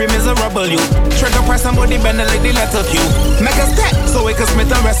a very miserable you. Trigger press somebody bend like the letter Q. Make a step so I could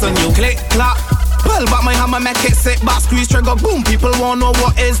smith and rest on you. Click, clap. Pull back my hammer, make it sit back, squeeze trigger, boom. People won't know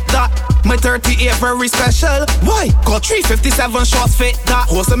what is that. My 38 very special. Why? Got 357 shots fit that.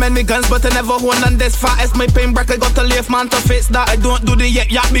 Hold so many guns, but I never hold on this fat. As my pain break, I got a lift man to fix that. I don't do the yet.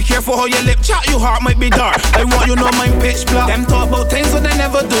 Be careful how you lip chat. Your heart might be dark. I want you know my pitch black. Them talk about things what they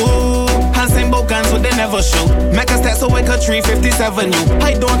never do. And same about guns what they never shoot. Make a step so I could 357 you.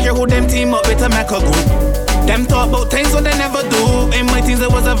 I don't care who them team up with to make a group. Them talk about things what they never do. In my teens I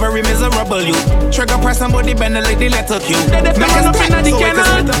was a very miserable youth. Trigger press somebody bend like the letter Q. Make a step so I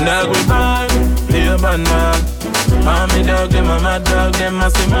could dog we bad, play a bad man. All me dog, them a mad dog, them a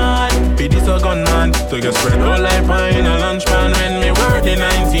see mad. Be this a gun man, to get spread all like pie in a lunch pan. When me work the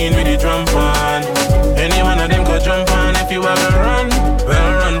 19 with the drum pan. Any one of them could jump on if you ever run.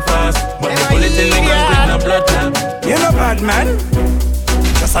 Well run fast, but the bullet in the gun with no blood tap. You're not bad man,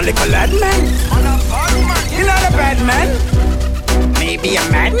 just a little lad man. You're not a bad man, maybe a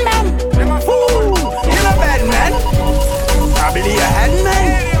madman. Fool, you're not a bad man, probably a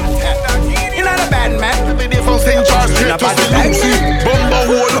headman. You're not a bad man. From St. George straight to St. Lucie, Bumba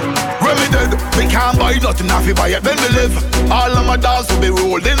hole, really dead. We can't buy nothing, have to buy it, then we live. All of my dogs will be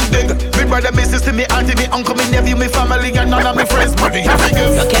rolling big. Me brother, me sister, me auntie, me uncle, me nephew, me family, and none of my friends, but they have to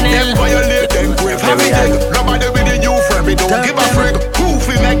give. Them violate, them grave, have to dig. Nobody with a new friend, we don't give a frig. Who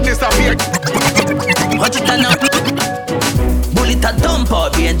fi make this appear? Watch it now. Bullet a dump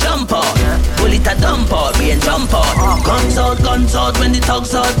out, be and jump out. Bullet a dump out, be and jump out. Guns out when the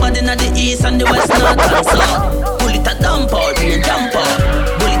thugs out. But in the east and the west not guns out. Bullet a dump out, be and jump out.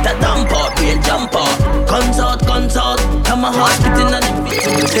 Bullet a dump out, be and jump out. Guns out. Come a hospital in the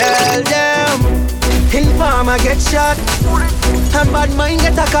tell them, informer get shot. And bad mind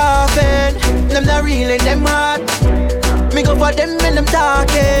get a coffin. Them not real in them heart. Me go for them when them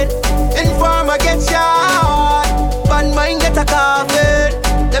talking. Informer get shot. Bad mind get a coffin.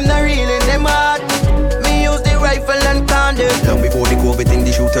 Them not real in them heart. Me use the rifle and condom. Long before the COVID thing,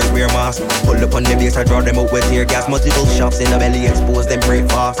 the shooters wear masks. Pull up on the base, I draw them out with tear gas. Multiple shots in the belly, expose them break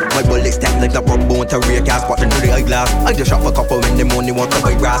fast. My bullets step like the rub bone to rear gas. Watching through the eyeglass. I just shot for couple in the morning, want to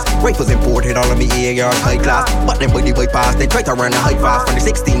buy grass. Rifles imported, all of me ARs high class. But them body bypass, they try to run a high fast. From the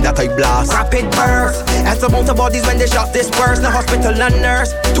 16 that I blast. Rapid burst, as amount of bodies when they shot disperse. The hospital and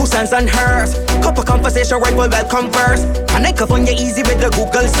nurse, 2 cents and hers. Couple conversation, rifle welcome first. And I can find you easy with the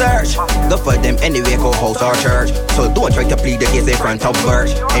Google search. Go for them anyway, go house or church. So don't try to plead the case in front of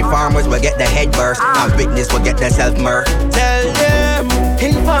birch. Informers will get the head burst, and witness will get the self-murder. Tell them,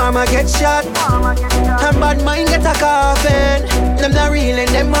 informer get shot. And bad mind get a coffin. Them not real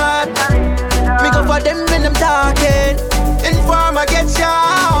in them heart. Me go for them when them talking. Informer get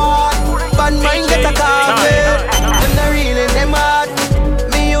shot. Bad mind get a coffin. Them not real in them heart.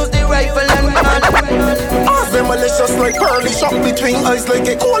 Me use the rifle and gun. Them malicious like pearly, shot between eyes like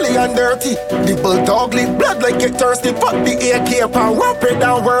a coolly and dirty. The bulldog leak blood like it thirsty. Put the AK pan, wrap it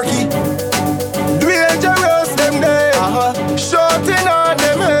down worky. Dangerous them day, shooting on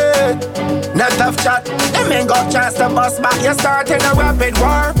them head. Not tough chat, them ain't got chance to bust back. You starting a rapid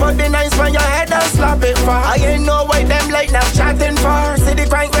war, put the knife on your head and slap it far. I ain't know why them like now chatting for. See the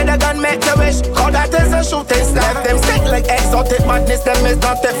crank with a gun make the wish. Call that is a shooting star. Them sick like exotic madness. Them is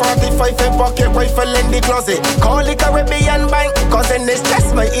not the 45 in pocket rifle in the closet. Call the Caribbean bank, cause in this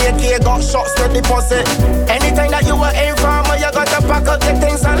chest my AK got shots to deposit. Anytime that you were aim for, you got to pack up the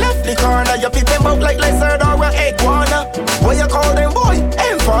things and left the corner. You peeping out like lizard or an iguana. What you call them boy?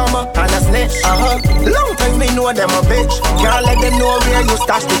 Informer and a snitch. Long time we know them a bitch. Can't let them know where you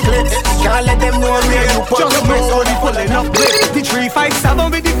stash the clips. Can't let them know where you put the bricks. So they pulling up grip. The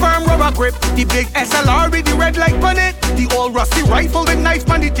 357 with the firm rubber grip. The big SLR with the red light on it. The old rusty rifle with knife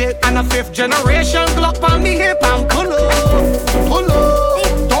on the tip. And a 5th generation Glock on me hip and pull up.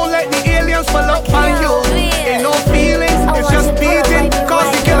 Don't let the aliens pull up on you. Ain't no feelings, it's just beating. Cause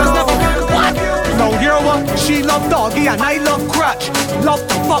the killers never what? Now hear what? She love doggy and I love crutch. Love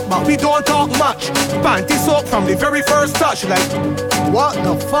to fuck but we don't talk much. Panty soak from the very first touch. Like, what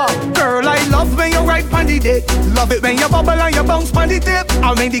the fuck? Girl, I love when you ride on the dick. Love it when you bubble and you bounce on the tip.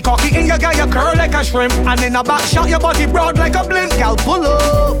 I mean the cocky in your guy, you curl like a shrimp. And in a back shot, your body broad like a blimp. Girl, pull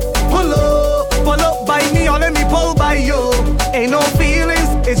up by me or let me pull by you. Ain't no feelings,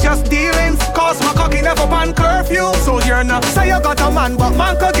 it's just dealings. Cause my cocky never ban curfew. So you're not say you got a man, but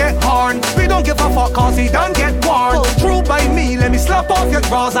man could get horn. We don't give a fuck cause he don't get worn. Pull through by me, let me slap off your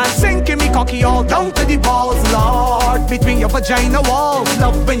drawers and sink in me cocky all down to the balls. Lord, between your vagina walls.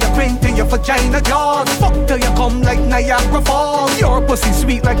 Love when you're painting your vagina jaws. Fuck till you come like Niagara Falls. Your pussy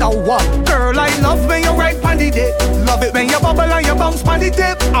sweet like a what? Girl, I love when you ride on the dick. Love it when you bubble and you bounce on the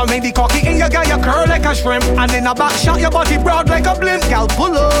tip. I mean the cocky in your guy, you curl like a shrimp. And in a back shot, your body broad like a blimp. Girl,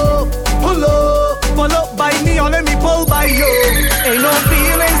 pull up.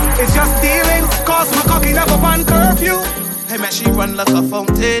 like a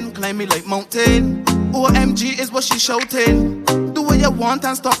fountain, climb me like mountain. OMG is what she shouting. Do what you want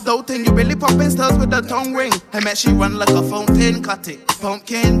and stop doubting. You really popping stars with a tongue ring. I met she run like a fountain, cut it,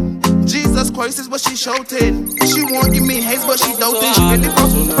 pumpkin. Jesus Christ is what she shouting. She won't give me haze, but she doubting. She really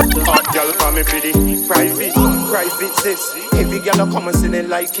popping. Hot girl for me pretty, private sis. Heavy girl a come and sing it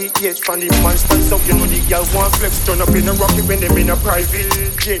like it. Yes, from the man stands up, you know the girl want flex. Turn up in a rocket when them in a private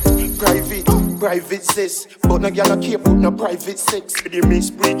jet. Private sis. But no girl a care put no private sex. The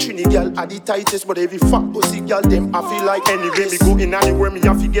miss preaching the girl are the tightest, but every fat pussy girl them I feel like anyway me go in anywhere me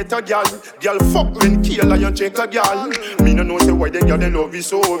have to get a girl. Girl fuck when kill and check a girl. Me no know say why the girl they love you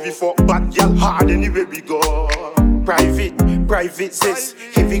so heavy fuck bad girl hard anywhere we go. Private sis.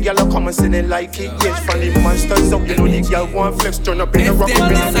 Heavy girl a come and sing it like it. Yes, from the monsters up, you know the girl want flex. Turn up in a rock. If them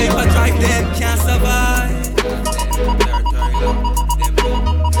decide to drive them can't survive.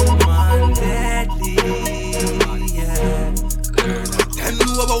 Man deadly, yeah. Them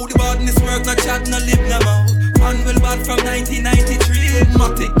know about the badness work, no chat, no lip, no mouth. Man well bad from 1993.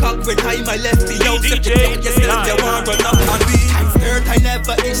 Matic cock when time I left the house. If you talk yourself, you want run up on me. Times 30, I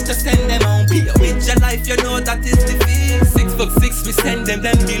never itch to send them on. Be with your life, you know that is the fee. 6'6", we send them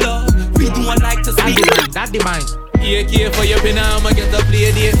below. We do not like to speak. That the mind. AK for your pin, I'ma get the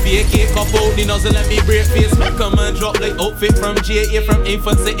play date. Fake cup out, the nozzle let me break face. Come and drop like outfit from GA. From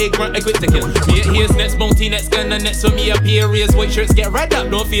infants to ignorant, I quit to kill. Here's next bounty, next gun, and next for me up here. Raise white shirts, get red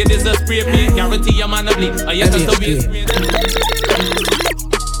up. Don't fear, this a spray paint. Guarantee your man a bleed. I have to be.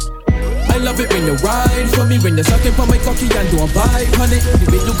 I love it when you ride for me, when you're sucking for my cocky and don't bite on it. The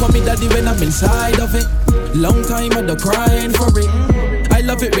way you call me daddy when I'm inside of it. Long time I'd crying for it. I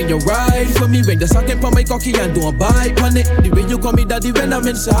love it when you ride for me, when you're sucking for my cocky and don't bite on it. The way you call me daddy when I'm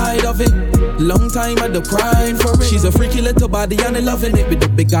inside of it. Long time I'd crying for it. She's a freaky little body and I loving it. With the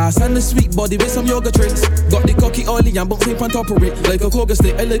big ass and the sweet body with some yoga tricks. Got the cocky oily and bouncing on top of it. Like a coca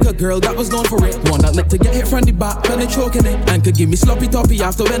stick, I like a girl that was known for it. One that like to get hit from the back when they choking it. And could give me sloppy toppy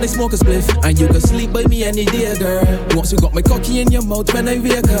after when I smoke a spliff. And you can sleep by me any day, girl. Once you got my cocky in your mouth when I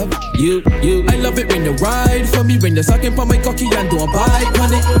wake up. You, I love it when you ride for me, when you're sucking for my cocky and don't bite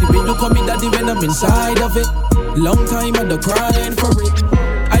on it. The way you call me daddy when I'm inside of it. Long time I'd crying for it.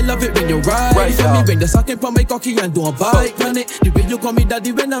 I love it when you ride for me, when you're sucking for my cocky and don't bite on it. The way you call me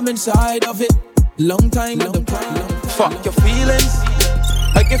daddy when I'm inside of it. Long time I'd crying. Fuck your feelings.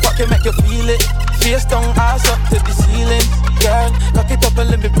 I can fuck you, make you feel it. Face down, ass up to the ceiling. Girl, cock it up and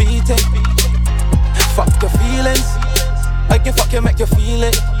let me beat it. Fuck your feelings. I can fuck you, make you feel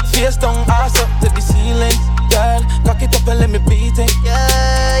it. Face down, ass up to the ceiling. Girl, cock it up and let me beat it.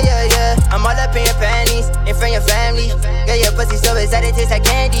 Yeah. I'm all up in your panties, in front of your family. Girl, your pussy so excited, tastes like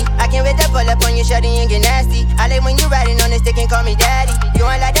candy. I can't wait to pull up on you, shawty, and get nasty. I like when you riding on the stick and call me daddy. You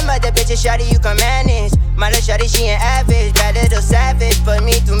ain't like them other bitches, shawty, you can manage. My little shawty, she ain't average. Bad little savage, put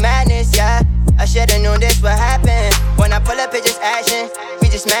me through madness, yeah. I should've known this would happen. When I pull up, it's just action. We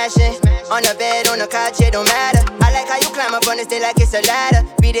just smashing. On the bed, on the couch, it don't matter. I like how you climb up on the stage like it's a ladder.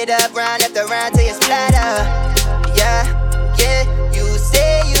 Beat it up, round after round till you splatter. Yeah. You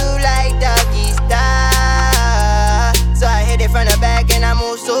say you like doggy style. So I hit it from the back and I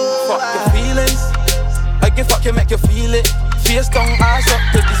move so fuck your feelings. I can fuck you, make you feel it. Face down, ass up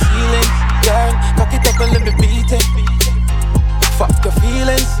to the ceiling. Girl, cock it up and let me beat it. Fuck your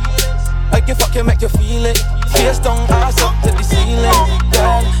feelings. I can fuck you, make you feel it. Face down, ass up to the ceiling.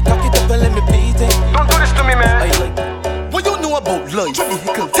 Girl, cock it up and let me beat it. Don't do this to me, man. I like what you know about life?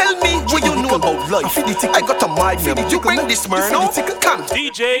 Tell me what you know about life. I got a mind name. You bring this man out. Come.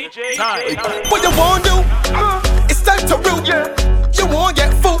 DJ Djtank. What you want do? It's time to root. You want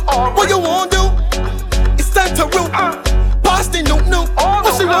get food. What you want do? It's time to root. Pass the no.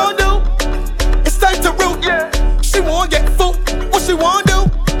 What she want do? It's time to root. She want get food. What she want do?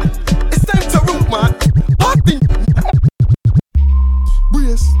 It's time to root, man. Pass the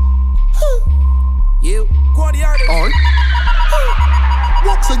brace. You go the artist. Alright.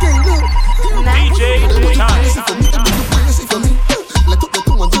 Once again, look. DJ Djtank. For me, let up the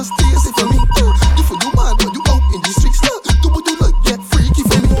tongue and just taste it for me. If you do mad when you out in the streets, do what you like, get freaky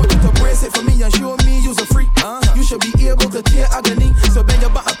for me. To brace it for me and show me you's a freak. You should be able to tear agony. So bend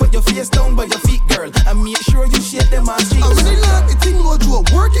your back and put your face down by your feet, girl, and make sure you shake them ass cheeks. I really like it, thing what you are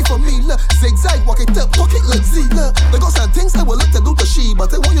working for me. Zigzag, walk it up, talk it like Z. They got some things I would like to do to she,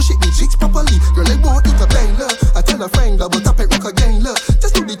 but I want you shake me cheeks properly. Girl, I want you to bang, I tell a friend, but tap it rock again,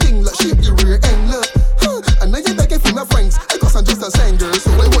 just do the thing, shape your rear end, and now you're begging for my friends. I got some just a saying, girl. So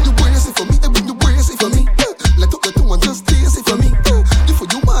I want you brace it for me, I want you brace it for me. Let up the tongue and just taste it for me. If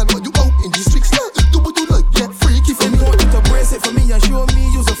you mad when you out in the streets, do what you like, get freaky for me. I want you to brace it for me and show me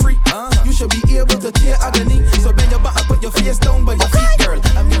you's a freak. You should be able to tear agony. So bend your back and put your face down by your feet.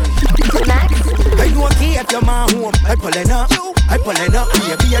 pulling up,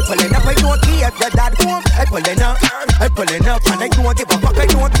 baby, I pulling up. I don't care if your dad home. I pulling up, and I don't give a fuck. I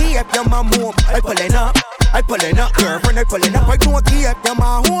don't care if your mom home. I pulling up, girlfriend. I pulling up. I don't care if your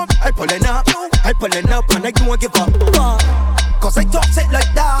mom home. I pulling up, and I don't give a fuck. Cause I talk shit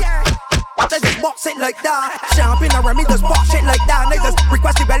like that. I just walk shit like that. Champagne around me just walk shit like that. And I just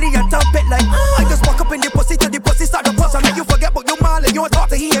request your belly and thump it like I just walk up in the pussy till the pussy start to bust. And make you forget about your man and you don't talk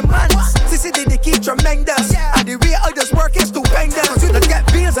to him, man. Sissy did the key tremendous. And the way I just work is stupendous. You just get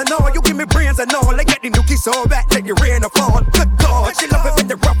beers and all, you give me brains and all. I get the nookie so back like the rain or fall. Good God, she love it when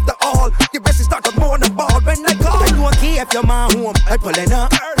they rough the all. Your best start to moan the ball when I call. I don't care if your man home. I pulling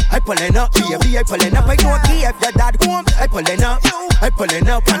up, baby, I pulling up. I don't care if your dad home. I pulling up,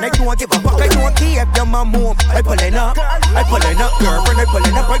 and I don't give a fuck. I don't care if your mom home. I pulling up, girlfriend. I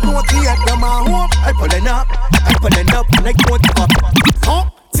pulling up. I don't care if your mom home. I pulling up, and I don't give a fuck.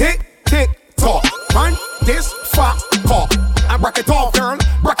 Talk, tick, tick, talk. Man, this fat cock. I break it off, girl.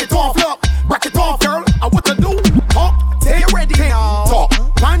 Break it off, look. Break it off, girl. And what to do? Talk, tick, tick, talk.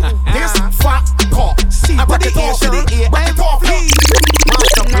 Man, this fat cock. I break it off, girl. Break it off, look.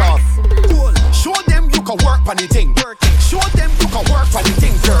 Masterclass. Show them you can work on the thing. Show them you can work on the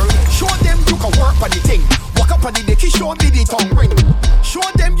thing, girl. Show them you can work on the thing. Walk up on the dicky, show me the tongue ring. Show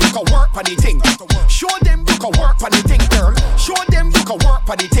them you can work on the thing. Show them you can work on the thing, girl. Show them you can work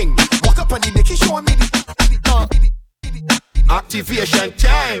on the thing. Walk up on the dicky, show me the activation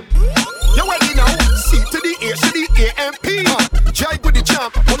time. You ready now? C to the A, to the AMP. Jive with the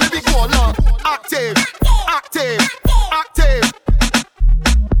champ, only we go along. Active.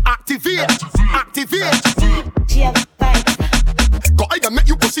 Go I make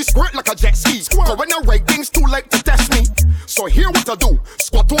you pussy squirt like a jet ski. Cause when I write things too late to test me. So here what I do.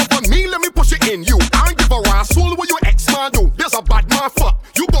 Squat over me, let me push it in you. I ain't give a rascal what your ex-man do. There's a bad man fuck,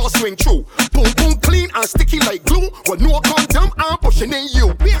 you gon' swing through. Boom boom clean and sticky like glue. With no condom, I'm pushing in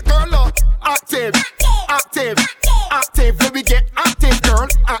you. Be a girl up, active. Let me get active, girl.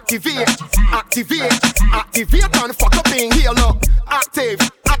 Activate and fuck up in here, look. Active.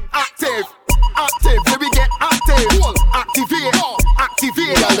 Let me get active. Activate.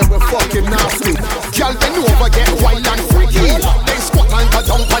 Girl, they were fucking nasty. Girl, they know over get wild and freaky. They squat and go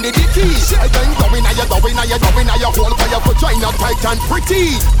down on the dicky. I then go in your hole for your vagina tight and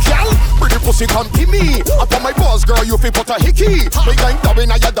pretty. Girl, pretty pussy come to me. Upon my balls, girl, you feel put a hickey. We going down in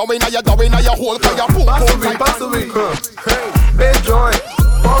your hole for your boom. Pass the week. Big joint,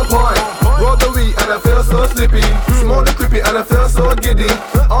 ball point. Roll the weed and I feel so sleepy. Smoke the creepy and I feel so giddy.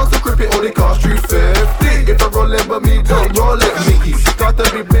 Also creepy, only cost $3.50. If I roll it, but me don't roll it, Mickey. Start to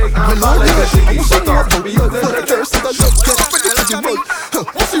be big, I'm not like a shiggy. But off to be other than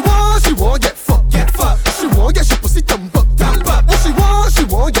what she want, get fucked. She want, get she pussy dumb buck. What she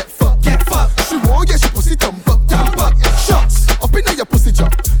want, get fucked. She want, get she pussy dumb buck. Shots, up in your pussy jaw.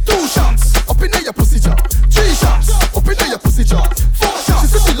 2 shots, up in your pussy jaw. 3 shots, up in your pussy jaw. 4 shots, she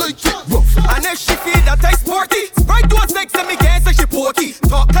said she like it rough. And if she feel that I sporty, right to a sex and me guess that she porky.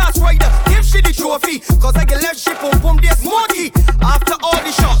 Talk class rider, give she the trophy. Cause I get left she boom there smoky. After all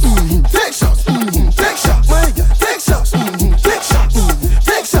the shots, take shots, take shots, take shots, take shots,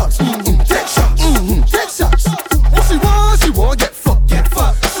 take shots, take shots, take shots. What she want, get fucked.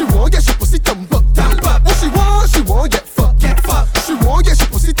 She want, get she pussy dumb buck. What she want, get fucked. She want, get she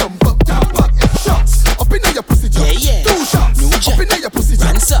pussy dumb buck. Shots, up in your pussy jaw. 2 shots, up in your pussy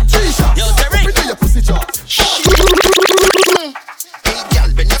jaw. 3 shots, up in your pussy jaw. Hey girl,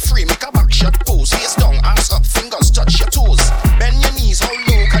 when you're free, make a back shot pose. Face down, ass up, fingers touch your toes. Bend your knees, how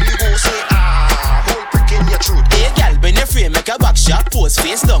low can you go? Say hold prick in your throat. Hey girl, when you're free, make a back shot pose.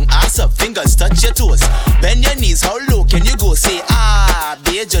 Face down, ass up, fingers touch your toes. Bend your knees, how low can you go? Say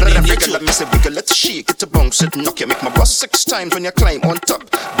bitch, your name your throat. Let me say wiggle, let's shake it to bounce it, knock you. Make my bust 6 times when you climb on top.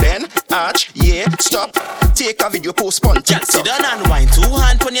 Bend, arch, yeah, stop. Take a video, post on TikTok. Sit down and wine, 2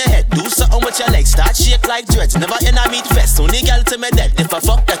 hands on your head. Do something with your legs, start shake like dreads. Never in a meat fest, only girl to me dead. If I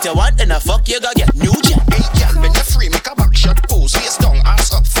fuck that you want, then I fuck you go get new jet. Hey girl, when you're free, make a back shot pose. Face down,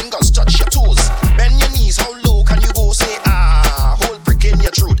 ass up, fingers touch your toes. Bend your knees, how low can you go? Say hold prick in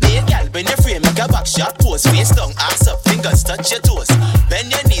your throat. Hey girl, when you're free, make a back shot pose. Face down, ass up, fingers touch your toes. Bend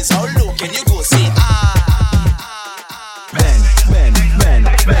your knees, how low can you go? Say bend.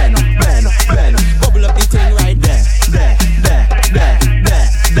 Bubble up the thing right there.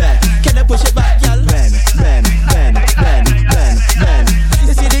 Can I push it back, girl? Bend.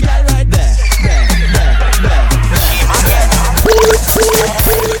 You see the girl right there.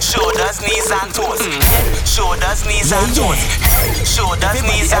 Shoulders, knees and toes. Shoulders, knees and toes. Shoulders,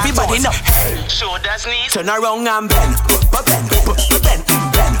 knees and toes. Everybody know. Shoulders, knees. Turn around and bend.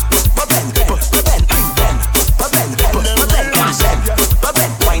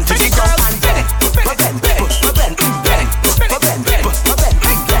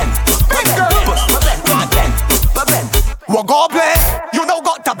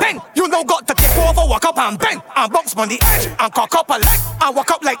 and cock up a leg and walk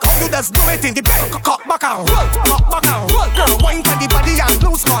up like how you just do it in the bed. Cock back and roll, cock back and roll. Girl, wine to the body and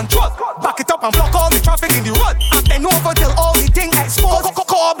lose control. Back it up and block all the traffic in the road. And then over till all the thing exposed.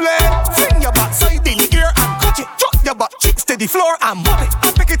 Cobbling, fling your backside in the air and catch it. Drop your butt cheeks to the floor and mop it.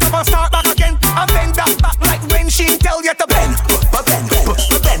 And pick it up and start back again. And bend that back like when she tell you to bend. Bend, bend, bend,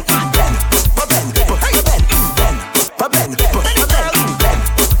 bend, bend, bend,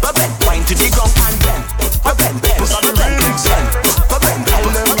 bend, wine to the ground and bend, bend, bend,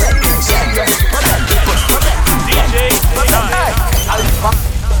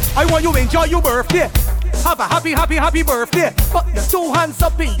 I want you to enjoy your birthday. Have a happy, happy, happy birthday. Put your 2 hands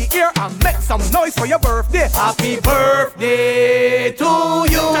up in the air and make some noise for your birthday. Happy birthday to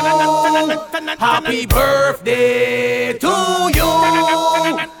you. Happy birthday to you.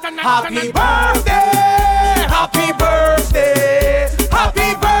 Happy birthday. Happy birthday.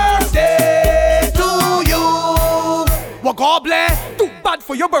 Happy birthday to you. Well, God bless. Too bad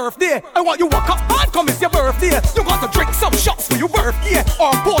for your birthday. I want you walk up and come it's your birthday. You got to drink some shots for your birthday,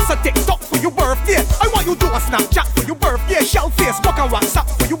 or post a TikTok for your birthday. I want you do a Snapchat for your birthday, shell Facebook and WhatsApp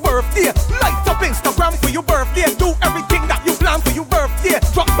for your birthday, light up Instagram for your birthday. Do everything that you plan for your birthday.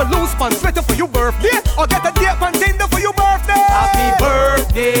 Drop balloons on Twitter for your birthday, or get a date on Tinder for your birthday. Happy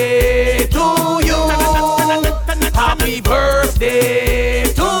birthday to you. Happy birthday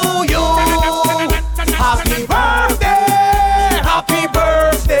to you. Happy birthday. Happy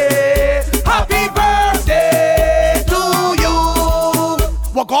birthday. Happy birthday to you.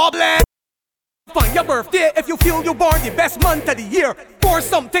 Well, God bless. On your birthday, if you feel you born the best month of the year, pour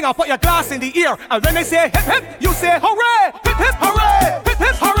something and put your glass in the ear. And when they say hip hip, you say hooray! Hip hip hooray! Hip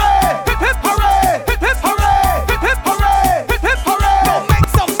hip hooray! Hip hip hooray! Hip hip hooray! Hip hip hooray! Hip hip hooray! Now make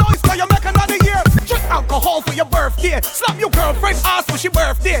some noise for you make another year. Drink alcohol for your birthday. Slap your girlfriend ass for your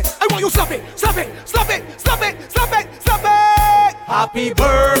birthday. I want you slap it, slap it, slap it, slap it, slap it, slap it. Happy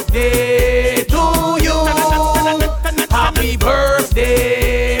birthday to you. Happy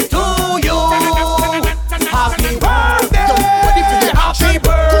birthday to you. Happy birthday. Happy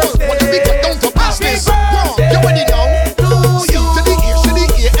birthday. When we get down to business, you ready now? To you. To the ear, to the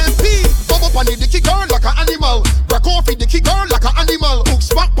A&P. Bob up on the dicky girl like an animal. Break off the dicky girl like an animal. Hook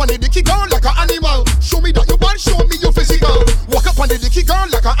back on the dicky girl like an animal. Show me that you bad, show me your physical. Walk up on the dicky girl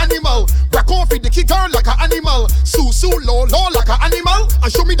like an animal. Break off the dicky girl like an animal. Sue, low, like an animal.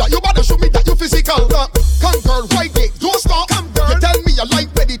 And show me that you bad, and show me that you physical. Come girl, right there, don't stop. Come girl, you tell me you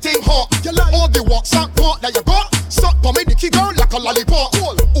like ready thing hot. You like all the walks and part that you got. Suck for me dicky girl like a lollipop.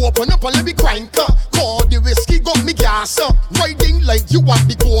 Open up and let me crank up. Call the whiskey got me gas up. Riding like you want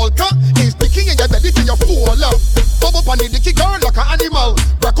the cold cut. It's picking in your belly till you fall up. Bob up on the dicky girl like an animal.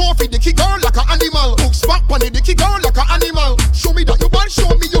 Break off the dicky girl like an animal. Hook back on the dicky girl like an animal. Show me that you bad, show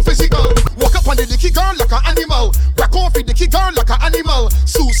me your physical. Walk up on the dicky girl like an animal. Break off the dicky girl like an animal.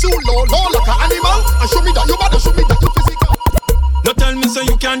 Sue, low, like an animal. And show me that you bad, and show me that you physical. No tell me so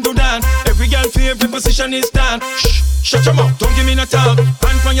you can't do that. Every girl favorite position is that. Shh, shut your mouth, don't give me no talk.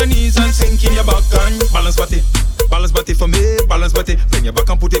 Hand on your knees and sink in your back and balance body. Balance body for me, balance body. Bend your back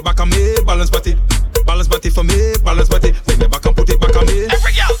and put it back on me, balance body. Balance body for me, balance body. Bend your back and put it back on me.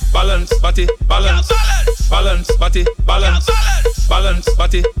 Every girl. Balance body, balance. Balance body, balance. Balance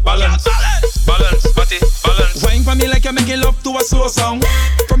body, balance. Balance body, balance. Wine for me like you're making love to a slow song.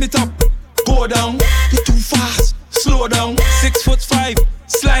 From the top, go down. You're too fast. Slow down, 6'5",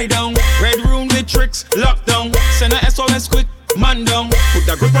 slide down. Red room with tricks, lockdown. Send a SOS quick, man down. Put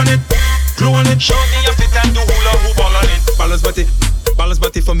that grip on it, glue on it. Show me your fit and do hula hoop all on it. Balance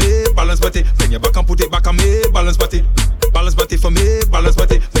body for me, balance body. Bend your back and put it back on me, balance body. Balance body for me, balance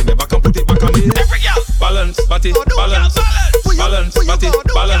body. Bend your back and put it back on me. Balance body, balance. Balance body,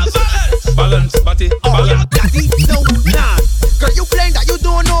 balance. Balance body, balance. Daddy, no, nah. Girl, you playing that you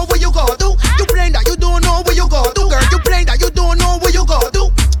don't know what you gotta do. You playing that you don't know what you gotta do. Girl, you playing that you don't know what you gotta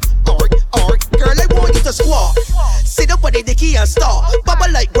do. Girl, I want you to squawk. Sit up on the dicky and start.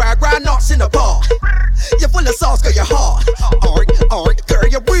 Bubble like gra nuts in the bar. You're full of sauce, girl, you're hard. Girl,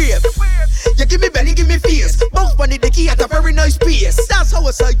 you're brave. You give me belly, give me face. Both on the dicky at a very nice pace. That's how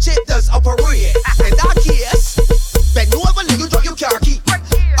a side chick does operate. And that case, bend over, let you drop your car key.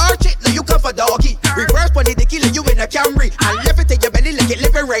 Arch it, let you come for doggy. Reverse on the dicky, let you in a Camry. And lift it to your belly, like it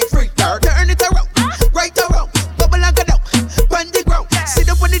living right free. Turn it around, right around. Bubble and get out, bend the ground. Sit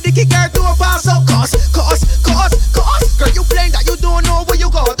up on the dicky, girl, do a pass out. Cause. Girl, you playing that you don't know what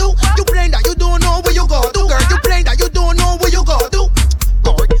you gotta do. You playing that you don't know what you gotta do. Girl, you playing that you don't know what you gotta do.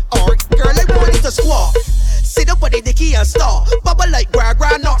 Girl, I want you to squawk. Sit up on the dicky and start. Bubble like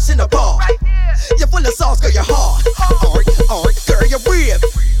gra nuts in the bar. You're full of sauce, girl, you're hard. Girl, you're brave.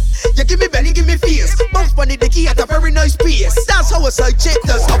 You give me belly, give me face. Both on the dicky at a very nice pace. side chick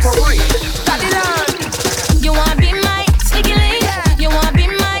that's operate. You wanna be my sticky link? You wanna be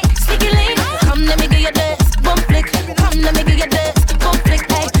my sticky link? Come let me give you this boom flick. Come let me give you this boom flick.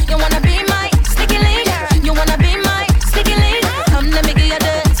 Hey, you wanna be my sticky link? You wanna be my sticky link? Come let me give you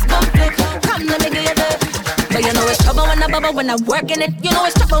this boom flick. Come let me give you this. But you know it's trouble when I bubble when I'm working it. You know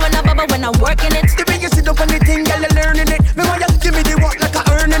it's trouble when I bubble when I'm working it. The biggest sit up on the thing, girl, you're learning it. Me want you give me the work like I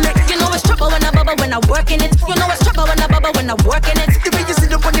earning it. You know it's trouble when I bubble when I'm working it. You know it's trouble when I bubble when I'm working it. The biggest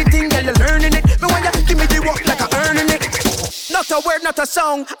sit up on the thing, girl, you're learning it. Me want you give me the work like I earning it. Not a word, not a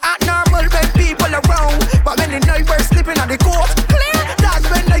song. Act normal when people around, but when the night we're sleeping on the coast, clear. That's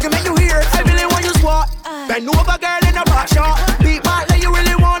when like you make you hear. I really want you squat. Bend over, girl, in a back shot. Beat back like you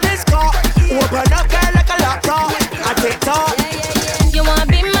really want this car. Open up, girl, like a laptop. I take talk. You wanna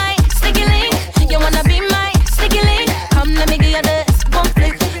be my sticky link? You wanna be my sticky link? Come let me give you this boom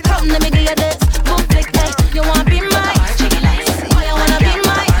flick. Come let me give you this boom flick. Hey, you wanna be my sticky link? Oh, you wanna be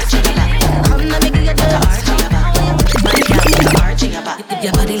my sticky link? Come let me give you this.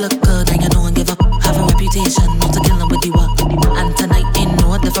 Your body look good and you don't give up. Have a reputation, not to kill 'em with you up. And tonight ain't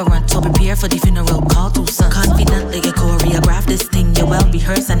no different, so prepare for the funeral. Call to son. Confidently you choreograph this thing. You well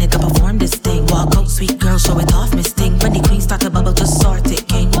rehearsed and you can perform this thing. Walk out, sweet girl, show it off, Miss Thing. When the queen start to bubble, just sort it,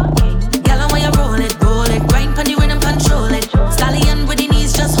 king. Girl, when you roll it, grind pon the rhythm, control it. Stallion with the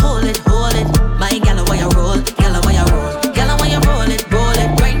knees, just hold it, hold it. My gal, when you roll, gal, when you roll. Gal, when you roll it,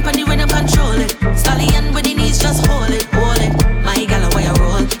 grind pon the rhythm, control it. Stallion with the knees, just hold it, hold it. My gal, when you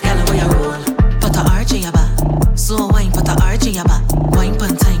roll, gal, when you roll. Put a arch in your back, so wine, put a arch in your back. Wine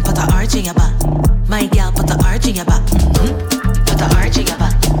pon time, put a arch in your back. My gal, put a arch in your back. Put a arch in your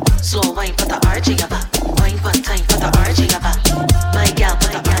back, slow wine, put a arch in your back. Wine pon time, put a arch in your back. My gal,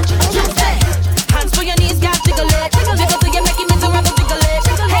 put a arch in your back. Hands for your knees, gal, jiggle it. Jiggle till you make it into rubber, jiggle it.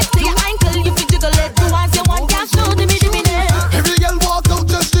 Head to your ankle, you fi jiggle it. Do as you want, gal, show the me there. Every girl walk out,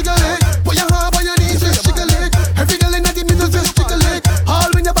 just jiggle it. Put your hand on your knees, just jiggle it. Every girl in the middle, just jiggle it. All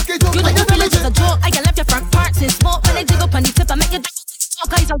when you back it up, you like know a you feel a joke. I can left your front parts in smoke. When they jiggle on the tip, I make you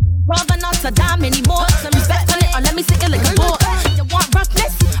guys are rather not to dime anymore. Some respect on it, or let me sit you like a boat. You want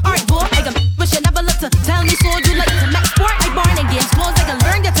roughness? Alright, boy. I can wish you never look to tell me so. You like to make sport? I born again. Suppose I can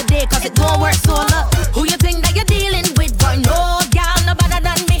learn you today, cause it don't work so look. Who you think that you're dealing with? Boy, no, gal, no better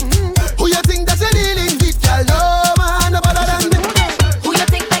than me. Who you think that you're dealing with? Gal, no man, no better than me. Who you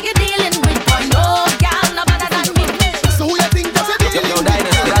think that you're dealing with? Boy, no, gal, no better than me. So who you think that you're dealing with?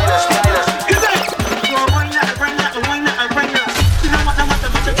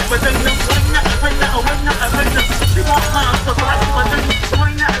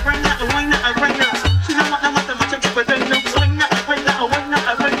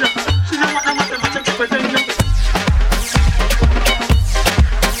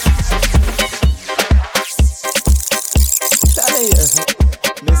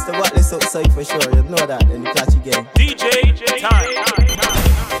 Mr. Watley's outside for sure, you know that, then you catch again. DJ Time.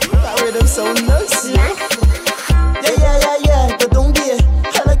 That rhythm sound nice, yeah. Yeah, but don't be.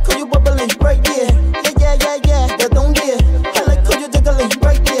 I like how you bubbling right there. Yeah, but don't be. I like how you jiggling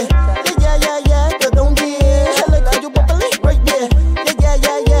right there. Yeah, but don't be. I like how you bubbling right there.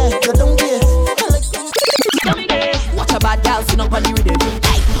 Yeah, but don't be. I like how you. Watch a bad gal, sit up on the rhythm.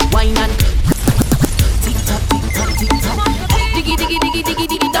 Hey, wine and tick tock, tick tock, tick tock.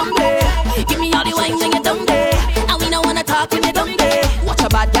 Diggy, dum there. Give me all the wine when you dum there. And we don't wanna talk when you dum there. Watch a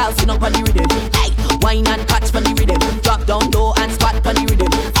bad gal, sit up on the rhythm. Hey, wine and catch on the rhythm. Drop down low and spot on the rhythm.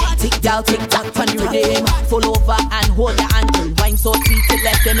 Tick gal, tick tock on the rhythm. Fall over and hold your ankle. Wine so sweet it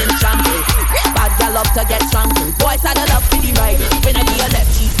left them in shambles. Bad gal up to get strangled. Boys saddle up for the ride. When I do your left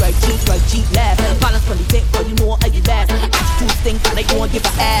cheek right, cheek left. Balance on the tip, but you know how you left. Attitude stink and I don't give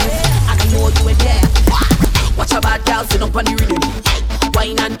a ass. And I know you ain't there. Watch a bad gal sit up on the rhythm.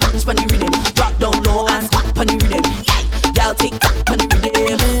 Wine and touch on the rhythm. Drop down low and spot on the rhythm. Gal tick tock on the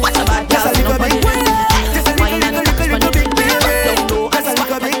rhythm. Watch a bad gal sit up on the rhythm. Wine and touch on the rhythm. Drop down low and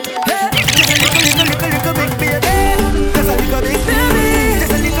spot on the rhythm. Little bit, baby. Just a little bit, baby.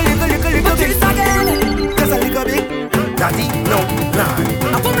 Just a little bit again. Just a little bit. Daddy, no, nah.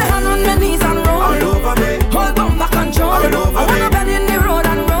 I put my hand on my knees and roll. All over me. Hold bumper control. All over I wanna bend in the road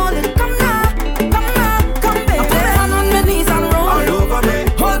and roll it. Come baby. I put my hand on my knees and roll. All over me.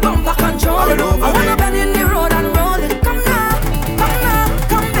 Hold bumper control. All over I wanna bend in the road and roll it.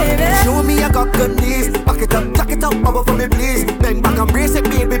 Come baby. Show me I got good knees. Back it up, jack it up, bubble for me please. Bend back and brace it,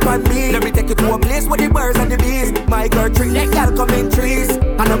 baby, on me. Let me take you to a place where the birds and the bees. My girl treat that girl come in trees.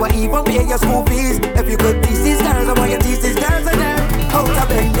 And I will even pay your school fees. If you could tease these girls, I want you tease these girls and them. Out of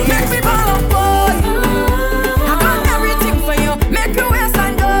bend knees. Make me ball up, boy. I got everything for you. Make you waist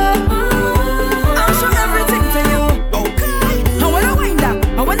and go. I'll show everything for you. Okay. And when I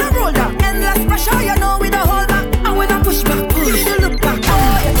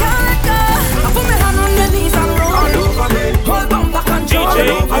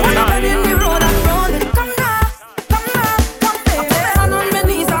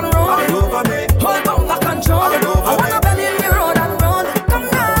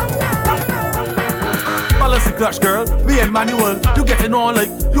Dutch girl, we ain't manual. You getting on like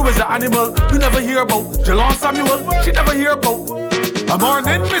you is an animal. You never hear about Jalon Samuel. She never hear about a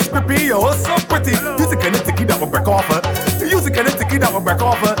morning Miss Pippi. You're so pretty. You the kind of ticky that will break off her. You the kind of ticky that will break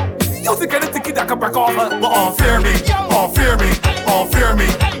off her. You the kind of ticky that can break off her. But all fear me, all fear me, all fear me.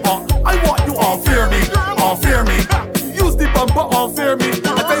 I want you all fear me, all fear me. Use the bumper, all fear me.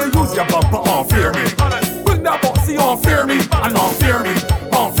 I tell you use your bumper, all fear me. Bring that boxy, all fear me, and all fear me,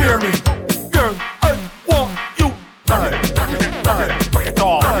 all fear me. Girl, I want you. Break it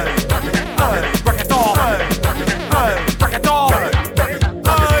off. Break it off. Break it off.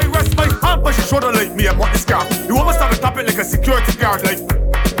 I rest my hand on your shoulder like me and want this car. You almost start to tap it like a security guard, like.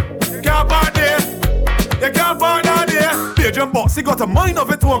 You can't park there. You can't park down there. Jump box, she got a mind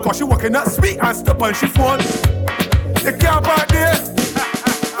of it one, cause she walking that sweet and step on she phone. You can't park there.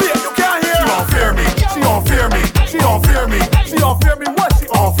 Yeah, you can't hear. She all fear me. She all fear me. She all fear me. She all fear me. What? She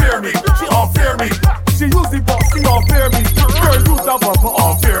all fear me. She all fear me. She use the box, she all fear me. Girl, use that bumper,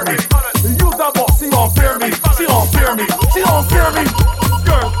 all fear me. Use that box, she all fear me. She all fear me. She all fear me.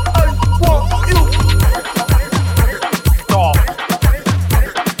 Girl, I want you. Stop.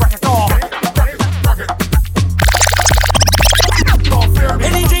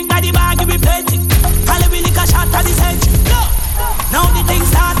 Any drink by the bar, give me plenty. Call it liquor shot at the century. Now the thing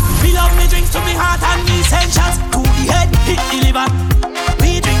start. We love me drinks to me heart and me essentials. To the head, hit the liver.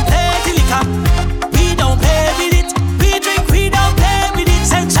 We drink plenty liquor. We don't play with it. We drink, we don't play with it.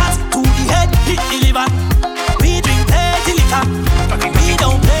 Essentials. To the head, hit the liver. We drink plenty liquor. We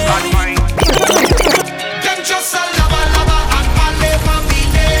don't play with it. Them just a lover, lover, and never be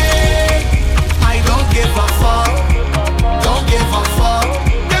there. I don't give a fuck. Don't give a fuck.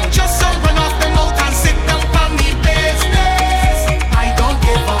 Them just run off the mouth and sit down for me business. I don't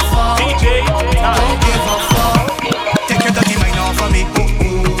give a fuck. DJ, don't give a fuck. Take your dirty mind off of me.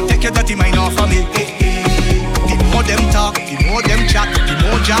 Take your dirty mind off of me. The more them talk, the more them chat, the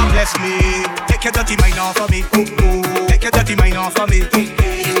more Jah bless me. Take your dirty mind off of me. Take your dirty mind off of me.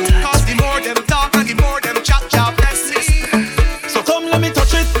 Cause the more them talk and the more them chat, Jah bless me. So come let me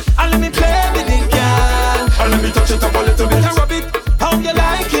touch it and let me play with it, girl. And let me touch it up a little bit. And rub it, how you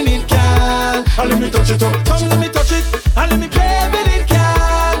liking it, girl. And let me touch it up. Come let me touch it and let me play with it,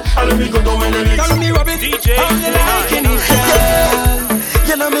 girl. And let me go down in it. And let me rub it, how you liking it, girl.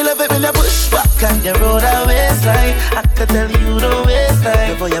 You know me love it when you push back and you roll that waistline. I could tell you the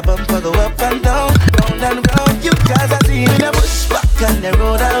waistline before your bumper go up and down, round and round. You guys are seeing when you push back and you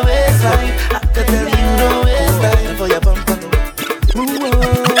roll that waistline. I could tell you the waistline before your bumper go up.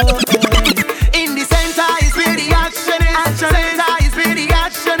 In the center is where the action is. Center is where the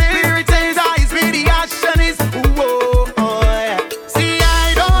action is. Center is where the action is. Whoa, oh yeah. See,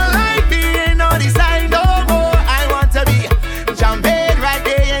 I don't like being on the side no more. I want to be jumping right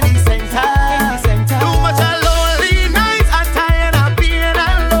there in the center. Too much of lonely nights. I'm tired of being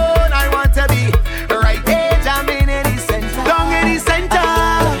alone. I want to be right there jumping in the center. Down in the center.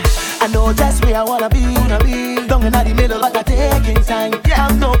 I know that's where I wanna be. Down in the middle like a taking time.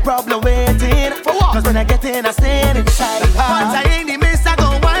 Have no problem waiting. For what? Cause when I get in, I stand inside. Once I in the mist, I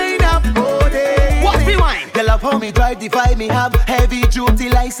go wind up. Oh, day. What we wine? You love how me drive the vibe, me have heavy duty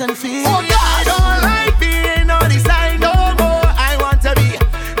license fee. Oh, yeah. I don't like being on the side no more. I want to be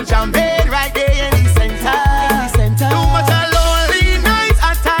jumping right there in the center. Too much of lonely nights.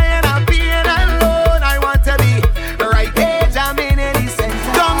 I'm tired of being alone. I want to be right there jumping in the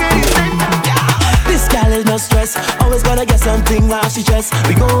center. Down in the center. This gal is no stress. Always gotta get something while she dress.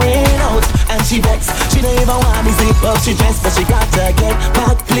 We going out and she vex. She don't even want me zip up she dress, but she got to get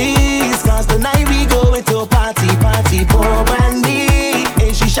back please. Cause tonight we going to a party, poor and me.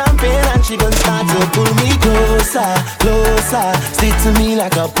 And she champagne and she gon' start to pull me closer. Stick to me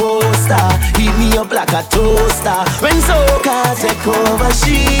like a poster. Heat me up like a toaster. When soca take over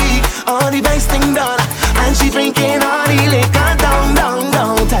she all the best thing done. And she drinking all the liquor down.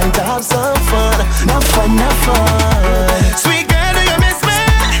 Time to have some fun. Have fun. Sweet girl, do you miss me?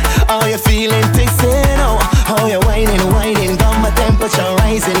 How you feeling, tasting? Oh, how you whining? Got my temperature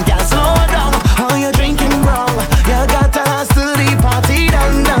rising, can't slow down. How you drinking, bro? You got to ask to the party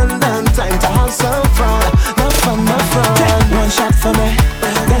done. Time to have some fun. No fun. Take one shot for me,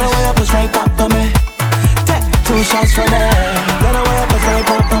 then I want you push right back for me. Take 2 shots for me, then I want you push right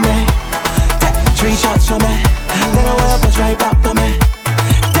back for me. Take 3 shots for me, then I want you push right back for me.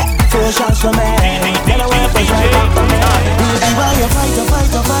 Take 4 shots for me, then I want you push right back for me. Baby, why you fighter?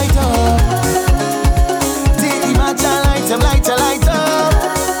 Take the match and light up.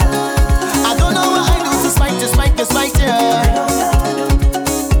 I don't know what I do to spite you.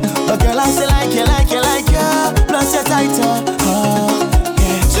 But girl, I say like you, plus you're tighter.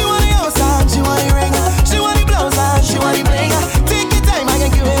 Yeah. She want the outside, she want the ring, she want the blouse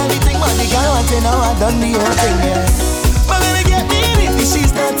the whole thing, yeah. But baby, get me if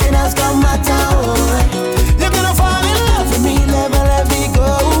she's nothing else gonna matter, oh. You're gonna fall in love with me, never let me go, oh.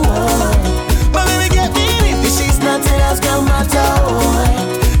 But baby, get me if she's nothing else gonna matter, oh.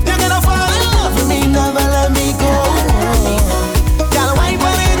 You're gonna fall in love with me, never let me go, oh. Gotta wait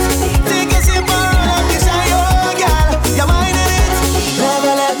for it, take a sip and run up this eye, oh, girl. You're mine in it,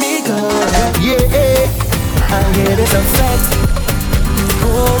 never let me go, yeah. I hear this effect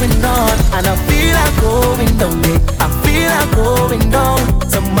going on, and I feel like going down, I feel like going down.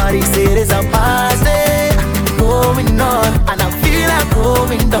 Somebody say there's a party going on, and I feel like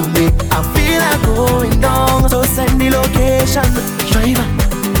going down, I feel like going down. So send the location, driver,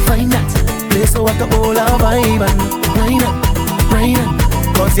 find that place so I can hold a vibe and wine up,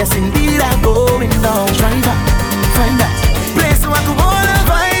 cause yes indeed I'm going down. Driver, find that place so I can hold a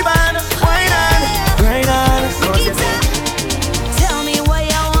vibe and wine on, cause yes. Tell me what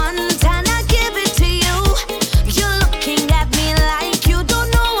you want and I give it to you. You're looking at me like you don't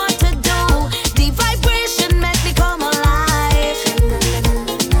know what to do. The vibration make me come alive.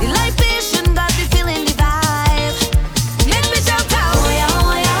 The libation got me feeling the vibe. Make me shout out, oh yeah,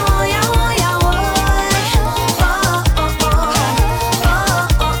 oh yeah, oh yeah, oh yeah, oh yeah, oh oh oh, oh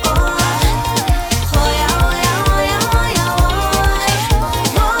oh oh, oh yeah, oh yeah, oh yeah, oh yeah, oh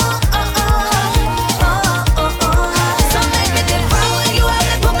oh oh, oh oh. So make me different when you have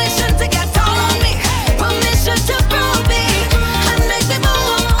the permission to get all on me, permission to prove me, and make me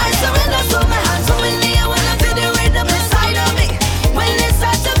move. I surrender so my hands are in the air when I feel the rhythm inside of me. When it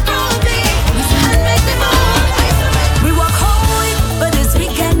starts to groove me, and make me move. I surrender. We walk home, but this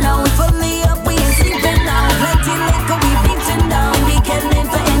weekend now we fully up, we ain't sleeping now. Plenty liquor, we beating down. Weekend in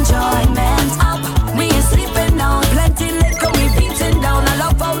for enjoyment. Up, we ain't sleeping now. Plenty liquor, we beating down. I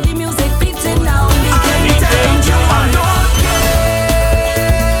love how the music beating down. Weekend in for enjoyment.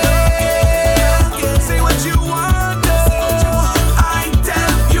 Say what you want, I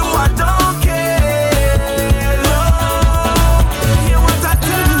tell you I don't care. Hear what I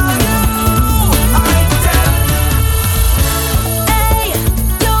tell you, I tell. Hey,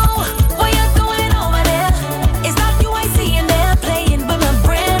 yo, what you doing over there? It's not you I see in there playing with my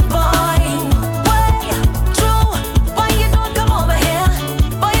brain, boy. Way, true, why you don't come over here?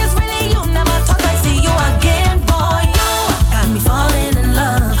 Boy, it's really you, never thought I see you again, boy. You got me falling in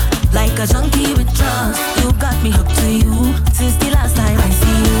love, like a junkie with trust. You got me hooked to you, since the last time I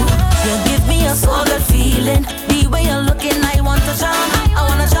see you. You give me a so good feeling, the way you're looking, I want to jam, I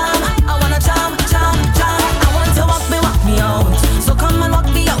wanna jam, I wanna jam, jam, jam. I want to walk me out, so come and walk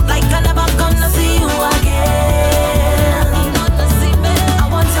me out like I never gonna see you again. I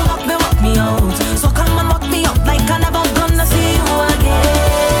want to walk me out, so come and walk me out like I never gonna see you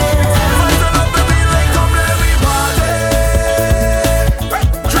again. Come let me party,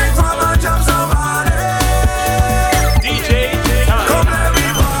 drink from and jam somebody. DJ Come let me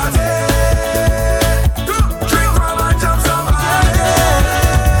party, drink from and jam somebody.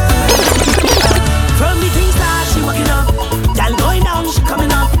 From the things that she walking up, girl going down, she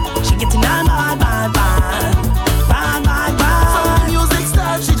coming up, she getting on bad, bad, bad, bad, bad, So bad. the music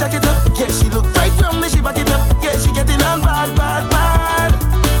starts, she jack it up. Yeah, she look right from me, she back it up. Yeah, she getting on bad, bad, bad,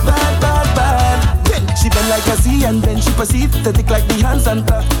 bad, bad, bad. Then she bend like a sea and then she proceeds to tick like the hands and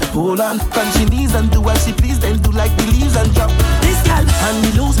clap. Hold on, from she knees and do as she please, then do like the leaves and drop. This girl on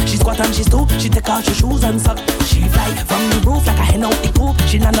the loose, she squat and she stoop, she take off her shoes and sock. She fly from the roof like a hen out the coop,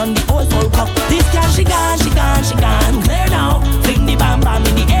 she land on the old full cup. This girl she gone, she gone, she gone, clear now. Fling the bam bam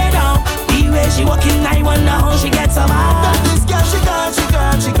in the air now. The way she walking, I wonder how she gets so high. This girl she gone, she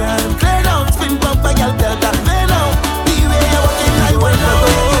gone, she gone. Clear now, spin bump a girl tell that clear now. The way you walking, I wonder.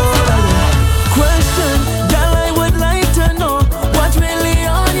 Question, girl, I would like to know what's really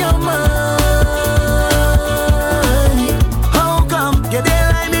on your mind. How come you there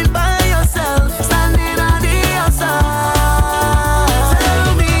lining by yourself, standing on the outside?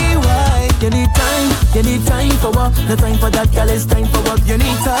 Tell me why. You need time for what? The time for that, girl, it's time for what? You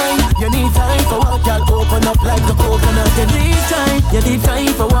need time for what? Girl, open up like a coconut. You need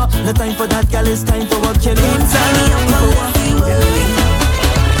time for what? The time for that, girl, it's time for what? You need time for what?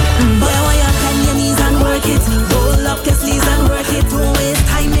 Boy, why you bend your knees and work it? Roll up your sleeves and work it. Don't waste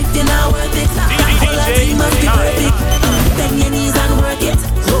time if you're not worth it. Quality must be perfect. Bend your knees and work it.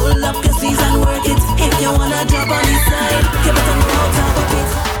 Roll up your sleeves and work it. If you wanna drop on the side, give it a roll top of it.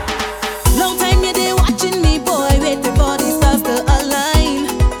 Long time you there watching me, boy. Wait the body starts to align.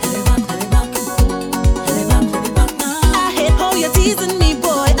 I hate how you're teasing me,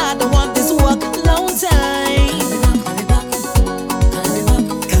 boy. I don't want this work long time.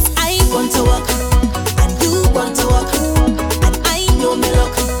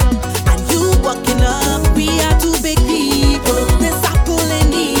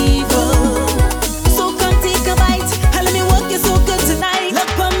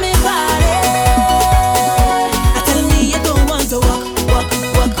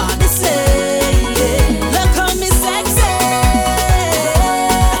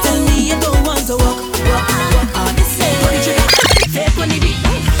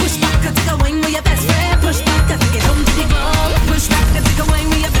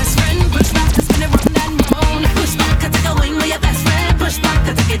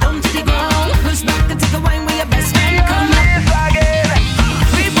 down to the ground. Push back and take a wine with your best friend. Come on.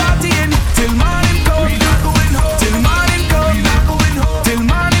 We partying till morning come. Till morning come. Till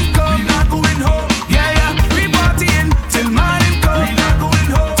morning come. Yeah, yeah. We partying till morning come.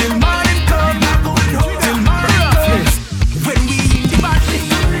 Till morning come. Till morning come. When we in the party,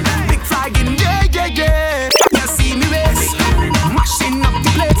 big flag in yeah, yeah, yeah. You see me race, mashing up the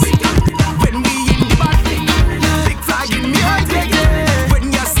place. When we in the party, big flag in yeah, yeah, yeah. When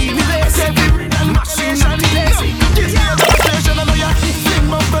you see me race, mashing up the place. Give me a demonstration, I know ya. Sing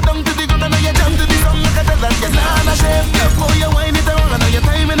bumper down to the ground, I know ya jump to the song. Look at that, you're not ashamed. Before you wind it around, I know you're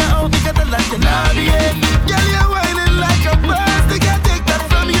timing it out. Look at that, you're not behave. Girl, you're whining like a boss. They can't take that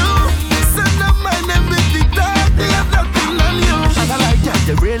from you. Son of mine, them with the dark, they have nothing on you. And I like that,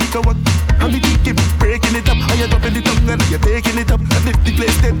 you really go up. And we keep breaking it up. And you're dropping the tongue and you're taking it up. And if the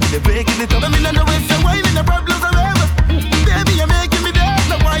place then you're breaking it up. I mean, I know it's a whining, the problems are ever. Baby, you're making me dead.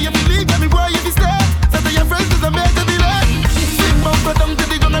 Now why you believe me, why you be scared? So to your friends, is a man to be led. Sing bumper down to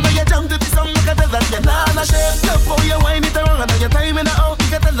the ground, and you jump to the song. Look at that, you're not ashamed. Before you wind it around, and you're timing it out.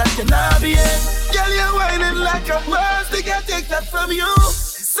 Look at that, you're not behave. Girl, you're whining like a boss. They can't take that from you.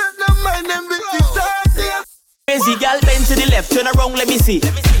 So don't mind them with the dark, yeah. Crazy girl, bend to the left, turn around, let me see.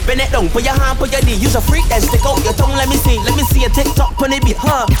 Bend it down, put your hand, put your knee. Use a freak, then stick out your tongue, let me see. Let me see a TikTok on the beat,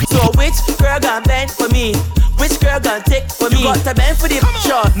 huh? So which girl gon' bend for me? Which girl gon' tick for me? You got to bend for the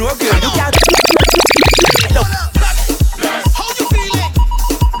sure. No girl, you can't. No. How you feeling?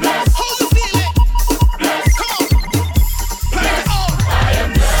 How you feeling? Come on. Play it all. I am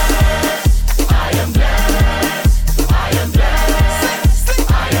blessed. I am blessed. I am blessed.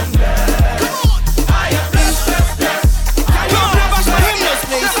 I am blessed. Come on. I am blessed.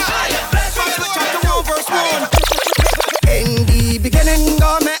 In the beginning,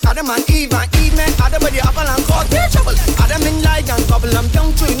 God made Adam and Eve, and Eve made Adam with the apple and caught their trouble. Adam in light and bubble, I'm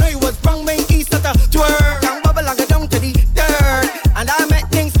down to you know he was wrong when he started to twerk and bubble and go down to the dirt. And I make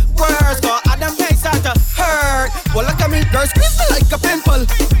things worse, cause Adam may start to hurt. Well, look at me, girl, squeeze me like a pimple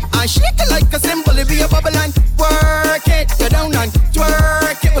and shake it like a cymbal. It be a bubble and work it, go down and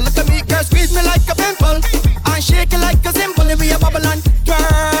twerk it. Well, look at me, girl, squeeze me like a pimple and shake it like a cymbal. It be a bubble and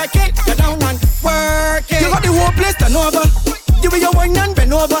twerk it, go down and work it. You got the whole place done over. You be your wine and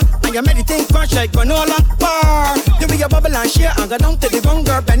bend over, and you meditate crush like granola bar. You be your bubble and share and go down to the ground,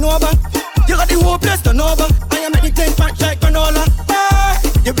 girl, bend over. You got the whole place done over, and you meditate crush like granola bar.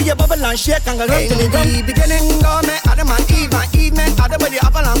 You be your bubble and shake and go down to the ground. In the beginning, God made Adam and Eve, and Eve made Adam with the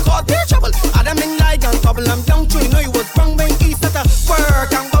apple and caught their trouble. Adam in light and bubble, I'm down to you know he was wrong when he started to work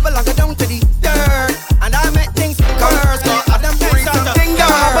and bubble and go down to the dirt. And I make things curse, cause Adam may start to finger.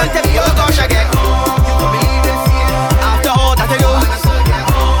 But tell me, oh gosh, I get after all that I do.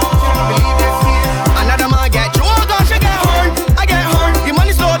 Another man get you, oh gosh, I get hurt. I get hurt. The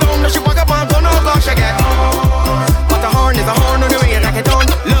money slow down, now she walk up and go, oh gosh, I get but a horn is a horn on the way and I get on.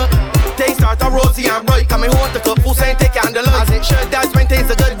 Look, things start to rosy and bright. Come and hold the cup, who's ain't take candle as it should. That's when things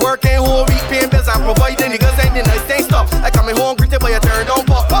are good, working whole week, paying bills and providing the goods ain't the nice thing stop. I come home greeted by a turn down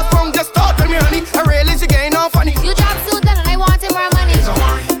pop. What's from just start with me, honey? I realize you getting on funny. You drop suit and I wanted more money.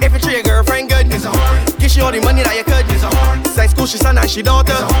 If you treat your girlfriend good, give she all the money that you could. Say school she son and she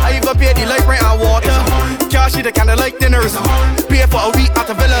daughter. I even pay the light, rent and water. Car she the candlelight dinners. Pay for a week at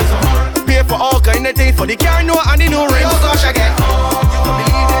the villas. Pay for all kind of things for the car note and the new ring. Oh gosh, I get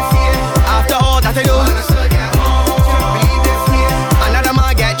after all that I do. Another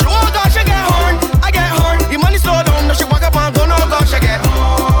man get you. Oh gosh, I get horn. I get horn. The money slow down, now she walk up and go. No gosh, I get.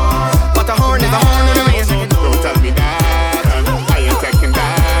 But a horn is a horn on the way. Don't tell me that I ain't taking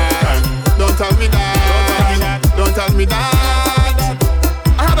that. Don't tell me that. Don't tell me that.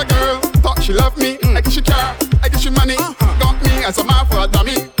 I had a girl, thought she loved me. I guess she care, I guess she money. Got me as a man for a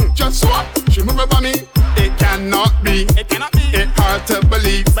dummy. Just swap, she move over me. It cannot be. It hard to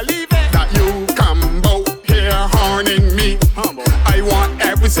believe that you come out here horning me. I want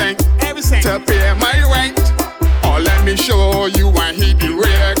everything to pay my rent. Or let me show you when he be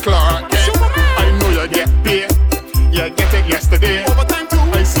real Clark Kent. I know you get paid. You get it yesterday.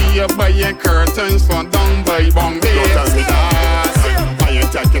 I see you buying curtains from down by Bombay. Don't tell me that I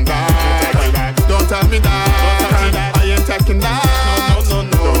ain't taking that. Don't tell me that I ain't taking that.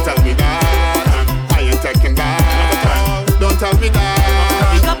 Don't tell me that I ain't taking that. Don't tell me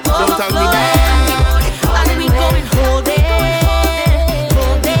that. Don't tell me that. And we going whole day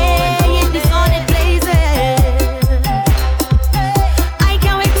in the sun and blazing. I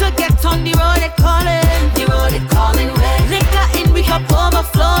can't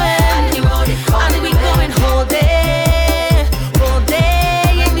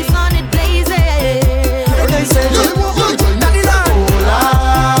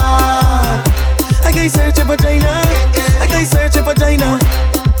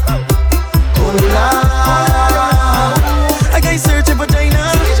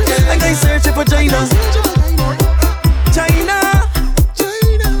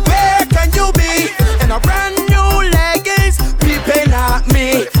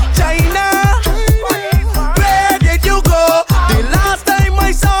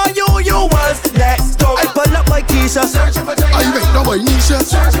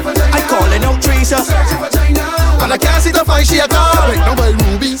I calling out Teresa, and I can't see the fight she a call. Right now by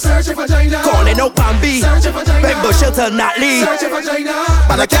Ruby, calling out Bambi, Bembo Shelter Natalie,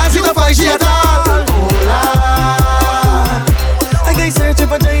 but I can't see the fight she a call. I got searching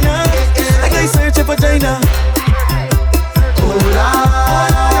for China, I got searching for China.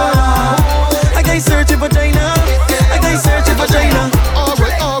 I got searching for China, I got searching for China.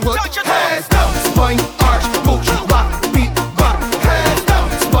 Alright, heads down, spine, arch, push, rock, beat, back. Heads down,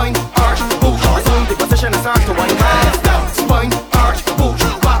 spine, arch, push. Assume the position and start to wind. Heads down, spine, arch, push,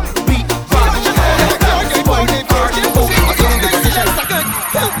 rock, beat, back. Heads down, spine, arch, push. Assume the position.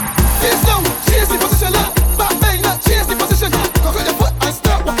 Face down, change the position up. Back bang up, change the position up. Cock on your foot and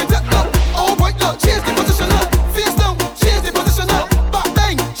start walking that up. Alright, now change the position up. Face down, change the position up. Back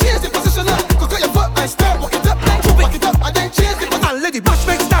bang, change the position up. Cock on your foot and start walking that up. Walk it up and then change the position. And let the bash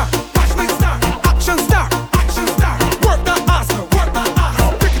make start. Action star, work that ass,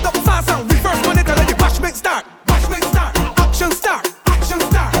 pick it up fast and reverse when it and let the bash make start, action star,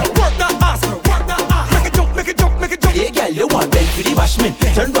 work that ass, make it jump, make it jump, make it jump. Yeah, girl, you want bend for the bashment,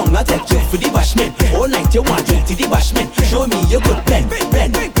 turn round and take jump for the bashment. All night you want drink to the bashment, show me your good bend, walk to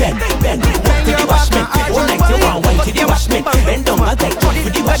the bashment. All night you want wine to the bashment, bend down and take jump for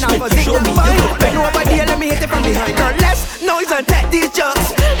the bashment, show me your good bend. Nobody let me hit it from behind. Girl, less noise and take these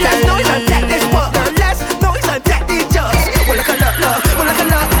jumps, less noise and take this fuck. Girl, less noise and take these jumps. Well, look at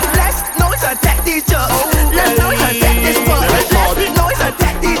less noise and take these jumps, less noise and take this fuck. Less noise and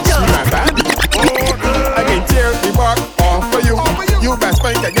take these jumps. I can tear the bark off for you. You best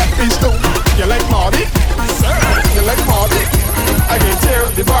find can get peace too. You like Marty? You like Marty? I can tear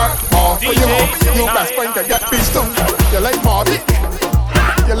the bark off for you. You best find can get peace too. You like Marty?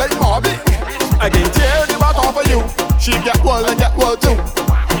 You like Marty? I can tear the bark off for you. She get well and get well too.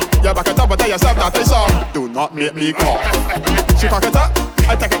 You back it up and tell yourself that I saw. Do not make me call. She pack it up,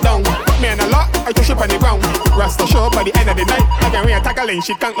 I take it down. Me and a lot, I push it on the ground. Rest assured by the end of the night, I can read tackling,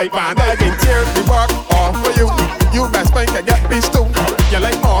 she can't like Van. I can tear the bark off for you. You best find can get peace too. You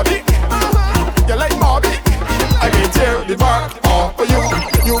like Marty? You like Marty? I can tear the bark off for you.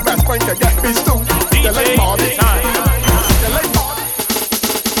 You best find can get peace too. You like Marty? You like Marty?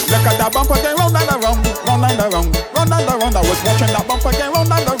 Look at that bumper going round and around, round and around, round and around. I was watching that bumper going round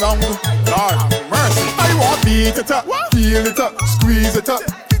and around. Lord have mercy. I want beat it up, feel it up, squeeze it up.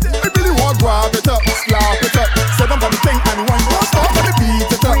 I really want grab it up, slap it up. Set up on the thing and one more stop and beat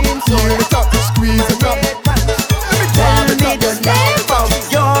it up, feel it up, squeeze it up. Let me grab it up. The name of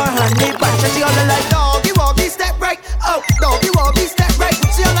your honey bunch. She on the like doggy walkie step right. Oh, doggy walkie step right.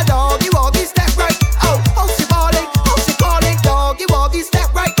 She on the doggy walkie step right. Oh, she balling, she calling. Doggy walkie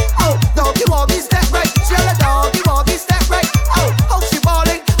step right. Oh, doggy walkie step right. She on the doggy walkie step right. Oh, she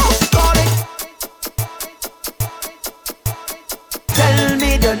balling, she calling. Tell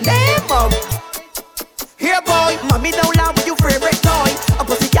me the name of. Here boy, mommy don't love with your favorite toy. A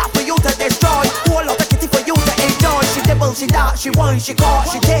pussy cat for you to destroy. Whole lot of kitty for you to enjoy. She dibble, she dart, she whine, she call,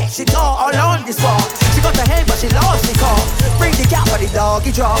 she take, she talk all on this wall. She got the hand but she lost the call. Bring the cat for the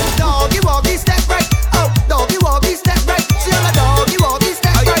doggy draw. Doggy walkie step right. Oh, doggy walkie step right. She on the doggy walkie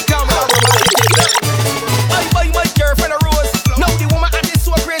step right. Come on. I buy my girlfriend a rose. Now the woman acting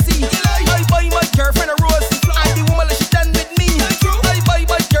so crazy. I buy my girlfriend a rose. And the woman she done with me. I buy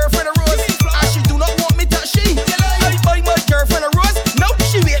my girlfriend a rose. And she do not want me to she. I buy my girlfriend a rose. Now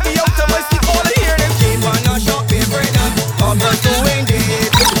she wait me out to my sleep. All I hear them keep on a shop paper now. I'm not doing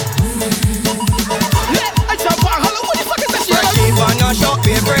it. I jump on hello. What the fuck is that shit? Keep on a shop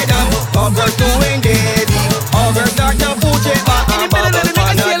paper now. I'm not doing it. All girls start to push it back and bubble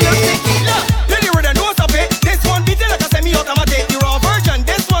on a day. Then you really know stop it. This one beat it like a semi-automatic. The raw version.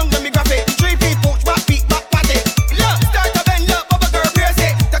 This one let me graphic. 3 feet push back beat back party. Look, start to bend up, bubble girl brace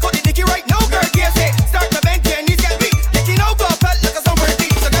it. Take out the dicky right now, girl brace it. Start to bend your knees get weak. Dicky now go felt like a summer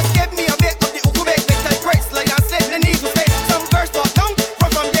beat. So just give me a bit of the ukubek with tight braids like I said. The knees will stay. Some girls talk down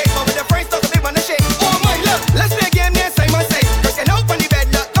from day, but with the friends talk a big one and shit. Oh my look, let's play a game near Simon say. Girls get out on the bed,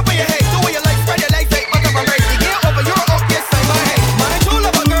 look up on your head. Do what you like, spread your legs, like up and right. The game over, you're up, yes Simon hey. Man, I told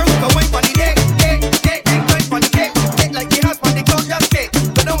up a girl who can wine on the deck, wine on the deck, like the house on the clock, just stick.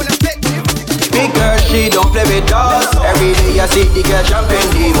 But don't wanna split. Big girl, she don't play with dolls. Every day I see the girl jumping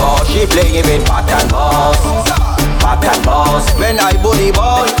the wall. She playing with bat and balls. Bat and balls. When I put the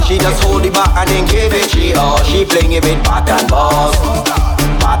ball, she just hold the bat and then give it she all. She playing with bat and balls.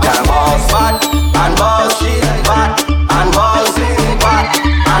 Bat and balls. Bat and balls. Bat and balls. Bat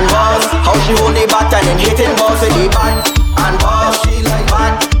and balls. How she hold the bat and then hitting balls with the bat and balls.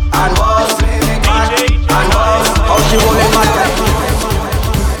 Bat and balls. Bat and balls. How she hold the bat and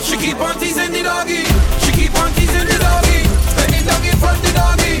She keep on teasing the doggy. She keep on teasing the doggy. Bending down in front the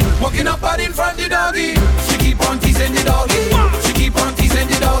doggy. walking up and in front the doggy. She keep on teasing the doggy. She keep on teasing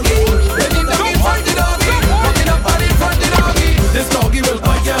the doggy. Bending down in front the doggy. Walking up and in front the doggy. This doggy will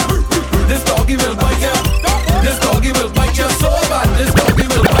bite ya. This doggy will bite ya. This doggy will bite ya so bad. This doggy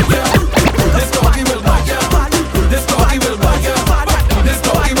will bite ya. This doggy will bite ya. This doggy will bite ya. This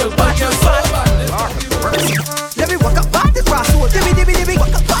doggy will bite ya so bad. Let me walk up by this raw soul. Dibby,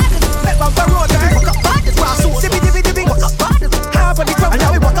 walk up by this. Let my road, walk up by this raw soul. Dibby, walk up by this. Half of the crowd, and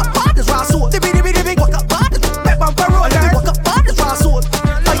now we walk up by this raw soul. Dibby, walk up by this. Let my road, walk up by this raw soul.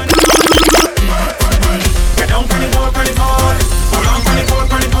 Get down for the board, for the board. Hold on for the board,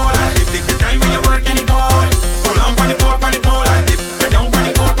 for the board. Take the time when you're working the board. Hold on for the board, for the board. Get down for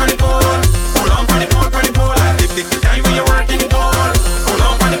the board, for the board. Hold on for the board, for the board. Take the time when you're working the board. Hold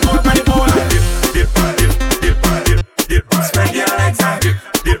on for the board, for the board. Dip. Spread your legs and dip.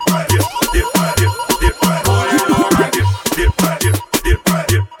 Pull it over,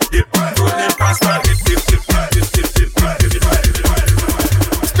 dip. Roll them fast, dip.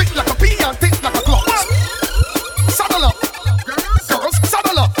 Spit like a pea and tick like a clock. Saddle up, girls,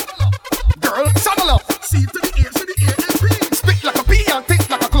 saddle up. Girl, saddle up. C to the A. Spit like a pea and tick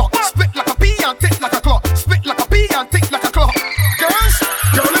like a clock. Spit like a pea and tick like a clock. Spit like a pea and tick like a clock. Girls,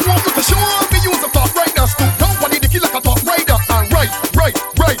 I want you to show me use a top rider. Scoop down on the dicky like a top rider. And right.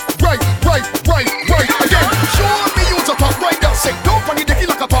 Again, show me use a top rider. Say down on the dicky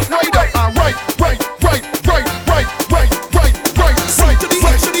like a top rider. And right. Say to the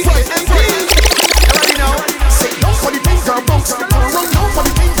A to the A. Right now, say down for the finger bounce. Run down for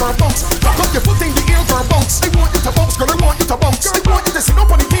the finger bounce. Lock up your foot in the air, girl bounce. I want you to bounce, girl. I want you to bounce. I want you to sit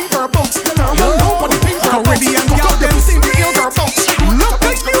down on the finger bounce. Run down for the finger bounce. Caribbean Lock up your foot in the air, girl bounce. Look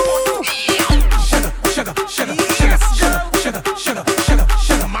at you. Sugar.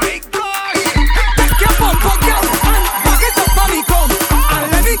 My God. Pick your bumper, girl, and back it up on me, come. And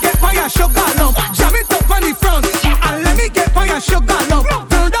let me get by your sugar lump. Jam it up on the front, and let me get by your sugar lump.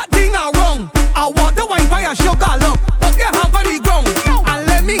 Turn that thing around. I want the wine by your sugar lump. Put your hand on the ground, and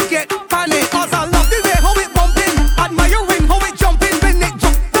let me get on it. 'Cause I love the way how it bumping, admiring how it jumping. When it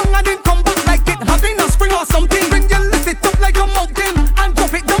jump down and then come back like it having a spring or something. When you lift it up like a mountain and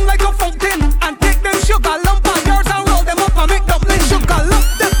drop it down like a fountain, and take them sugar lump and yours and roll them up and make dumpling. Sugar lump,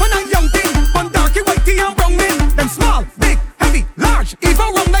 them fun and young thing, fun darky, whitey and brown men. Them small, big, heavy, large, even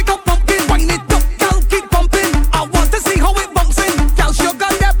round like a pumpkin. Wine it up, girl, keep pumping. I want to see how it bouncing. Girl,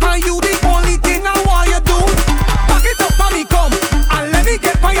 sugar dip on you, the only thing I want you do. Back it up on me, come, and let me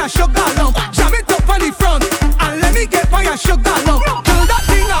get by your sugar lump. Jam it up on the front, and let me get by your sugar lump. Turn that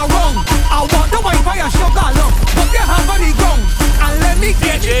thing around. I want the wine by your sugar lump. Put your hand on the ground, and let me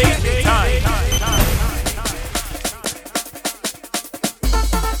get it.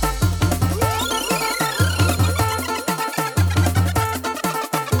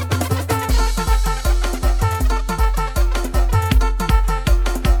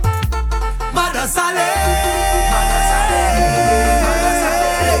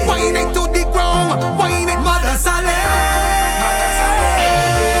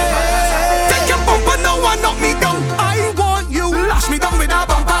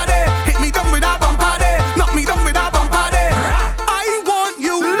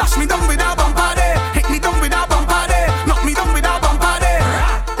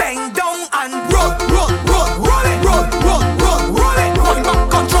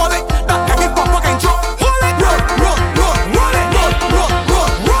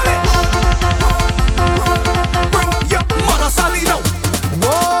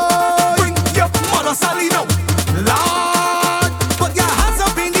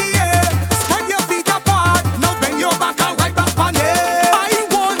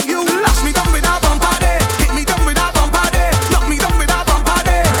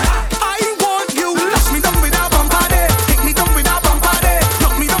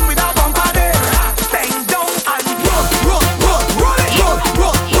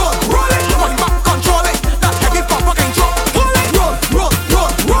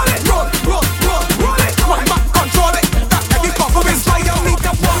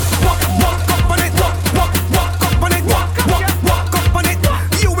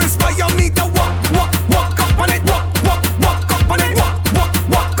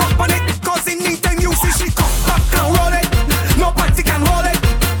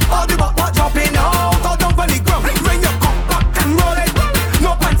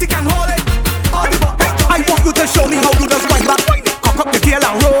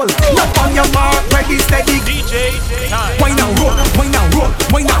 roll. Now on your mark, ready, steady. DJ Djtank. Wine and roll, wine and roll,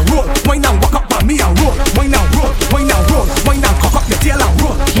 wine and roll, wine and walk up on me and roll. Wine and roll, wine and roll, wine and cock up your tail and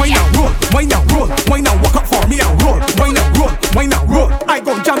roll. Wine and roll, wine and roll, wine and walk up for me and roll. Wine and roll, wine and roll. I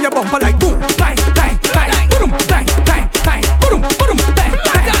gon' jam your bumper like boom, bang, bang, bang, boom, bang, bang, bang, boom, boom, bang,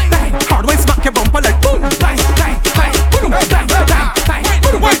 bang, bang. Hard way smack your bumper like boom, bang, bang, bang, boom, bang, bang, bang,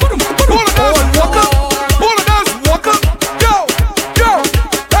 boom, boom, boom. All walk up, all of us walk up. Yo, yo,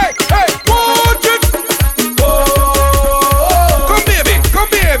 hey, hey, watch it. Come baby, come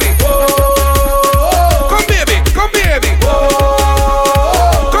baby. Come baby, come baby.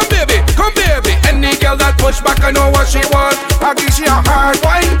 Come baby, come baby. Any girl that push back, I know what she want. I give she a hard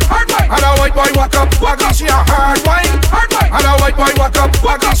wine, and a white boy walk up. I give she a hard wine, and a white boy walk up.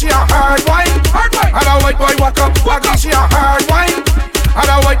 I give she a hard wine, and a white boy walk up. I give she a hard wine, and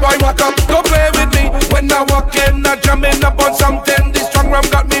a white boy walk up. Don't play with me when I walk in. I jamming up on something. This strong rum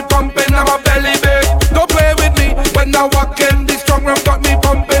got me pumping. I'm a belly big. Don't play with me when I walk in. This strong rum got me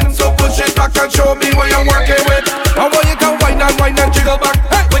pumping. So push it back and show me what you're working with. I want you to wine and jiggle back.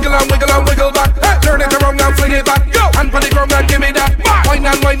 Hey, wiggle and wiggle back. Hey, turn it around and fling it back. Go, hand on the ground and give me that. Wine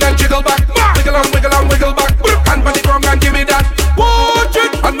and jiggle back. Wiggle and wiggle back. Hand on the ground and give me that. Watch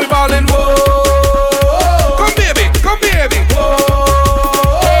it, and we ballin'. Whoa, come baby, come baby.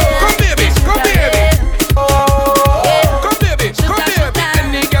 Come baby, come baby. Come baby, come baby.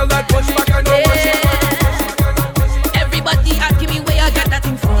 Any girl that push back, I know what she wants. Everybody asking me where I got that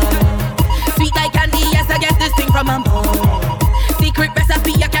thing from. Sweet like candy, yes, I get this thing from my mom. Secret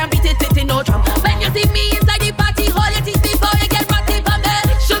recipe, I can't beat it, it's in no drum. When you see me inside the party hall, you teach before you get rotty from there.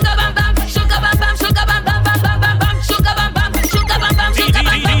 Sugar bam bam, sugar bam bam, sugar bam bam bam bam bam bam, sugar bam bam, sugar bam bam, sugar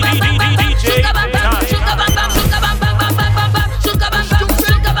bam bam bam bam bam bam, sugar bam bam, sugar bam bam, sugar bam bam bam bam bam bam, sugar bam bam,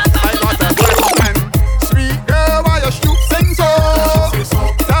 sugar bam bam. I got a question. Sweet girl, why you shooting so?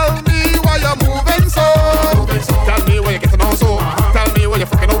 Tell me why you moving so. Tell me where you getting on so. Tell me where you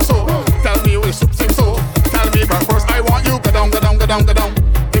fucking out so. Tell me where you shooting so. Tell me, but first I want you go down, go down, go down, go down.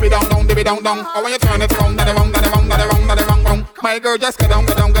 Dibby down, down, dibby down, down. Or when you turn it around, wrong. My girl, just go down,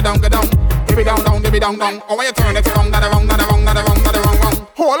 go down, go down, go down. Dibby down, down, dibby down, down. Or when you turn it around, wrong.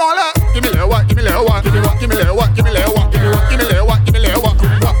 Hold on, lah. Give me little what, give me little what, give me what, give me little what, give me little what, give me what, give me little what, give me little what,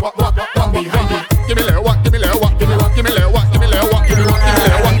 what, me, give me little what, give me little what, give me what, give me little what, give me little what, give me what, give me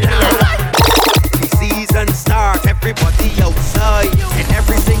little what, give me little what. The season starts, everybody outside. In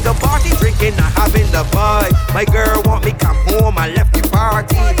every single party, drinking and having the vibe. My girl want me come home, I left the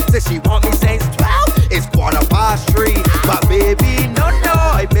party. Says she want me since 12, it's 3:15. But baby, no,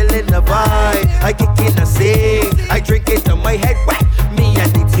 I feeling the vibe. I kick in the sing, I drink it to my head wet. Me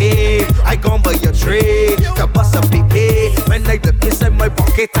and the team, I gon' buy your tree to bust a PP. When I look inside my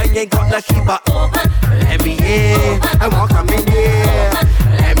pocket, I ain't got the key, but let me in, I want come in here.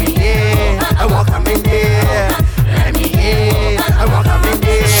 Let me in, I want come in here. Let me in, I want come in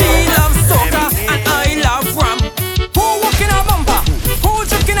here. She loves soca and I love rum. Who walking a bumper? Who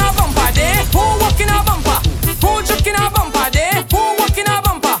drinking a bumper there? Who walking a bumper? Who drinking a bumper there? Who walking a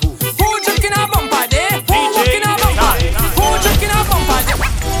bumper? Who drinking a bumper there? Who walking a bumper? Who drinking a bumper there?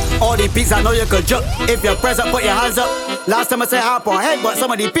 All the beats I know you could jump. If you're present, put your hands up. Last time I said hop on head, but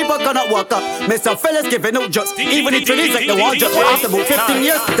some of the people cannot walk up. Mr. Fellas giving no jumps. Even the trainees like the wall jump. After about 15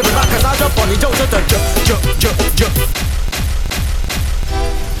 years, they be back as I jump on the jump. Jump.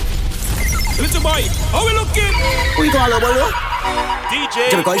 Little boy, how we looking? Who you calling, boy? DJ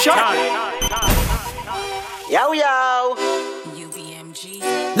Can we call you shot? Yo.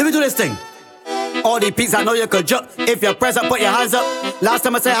 Let me do this thing. All the peeps I know you could jump. If you're present, put your hands up. Last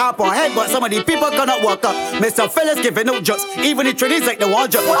time I said hop on head, but some of the people cannot walk up. Mr. Fellas giving no jumps. Even the trainees like the wall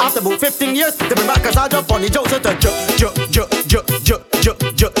jump. After about 15 years, they be back as I jump on the jump. So to jump.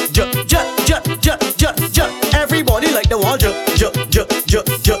 Everybody like the wall jump.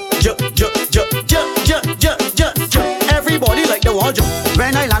 Everybody like the wall jump.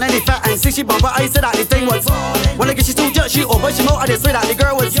 When I land in the fat and see she bumper, I said that the thing was. When I get she too judge, she over, she know I just say that the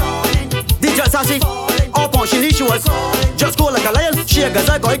girl was. The judge said she up on she knew she was. Just go like a lion, she a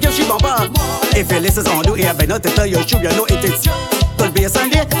gazelle, go give she bumper. If you listen on do here, but not to tell you true, you know it is. Could be a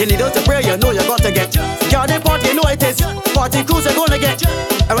Sunday, you need out to pray, you know you got to get. Garden party, you know it is. Party cruise, you're gonna get.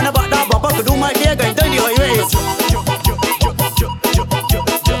 And when I bought that bumper, could do my gear, going down the highways.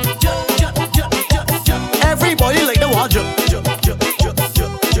 Everybody like the wall jump.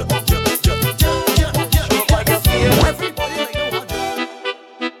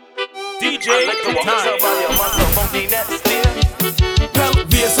 DJ Djtank. Well,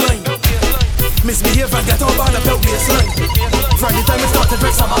 baseline. Misbehave and get over the belt baseline. From the time we start to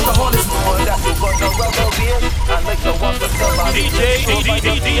drink some alcohol, it's more that you got the rubber band and make the walk with somebody. DJ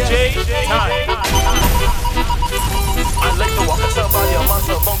time. I like to walk with somebody amongst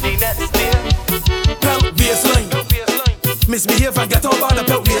the monkey next day. Belt baseline. Misbehave and get over the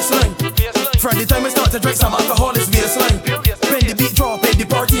belt baseline. From the time we start to drink some alcohol, it's baseline. When the beat drop in the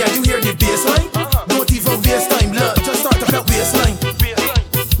party and you hear the baseline, don't even waste time, look, just start the belt baseline.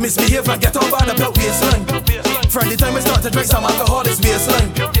 Misbehave and get over the belt baseline. From the time we start to drink some alcohol, it's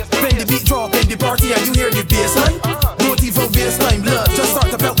baseline. When the beat drop in the party and you hear the baseline, don't even waste time, look, just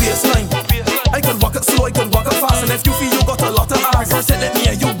start the belt baseline. I can walk it slow, I can walk it fast, and if you feel you got a lot of eyes, first let me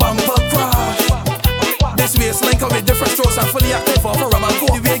and you bumper crash. This baseline come with different strokes, I'm fully active for rum and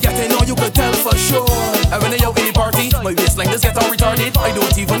coke. The way getting on, you could tell for sure. And when they out in the party, my baseline just get all retarded. I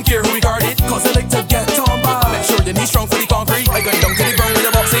don't even care who regard it, cause I like to get on by. Make sure the knee strong for the concrete. I got down to the ground with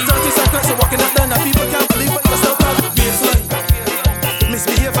the boxing. 30 seconds of walking up then, and people can't believe it, just up baseline.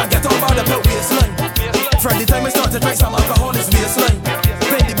 Misbehave and get on by the belt baseline. From the time we start to drink some alcohol, it's baseline.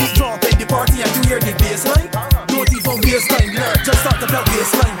 When the beat drop in the party and you hear the baseline, don't even waste time, learn, just start the belt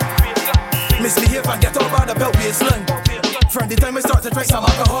baseline. Misbehave and get over the belt baseline. From the time we start to drink some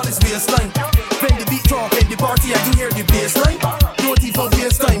alcohol, it's baseline. When the beat drop in the party and you hear the baseline, don't even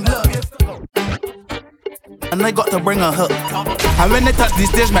waste time, look. And I got to bring her hook. And when they touch the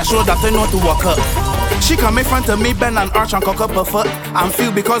stage, make sure that they know to walk up. She come in front of me, bend and arch and cock up her foot. I'm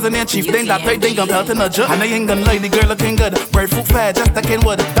feel because the name chief thing that I think I'm pelting a jet. And I ain't gonna lie, the girl looking good. Brave foot fair, just a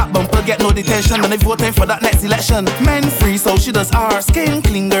wood. That bumper get no detention, and they voting for that next election. Men free, so she does our skin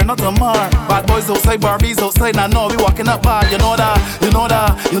clean, girl, not a mar. Bad boys outside, Barbies outside, now no, we walking up bad. You know that, you know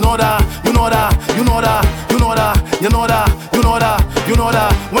that, you know that, you know that, you know that, you know that, you know that, you know that, you know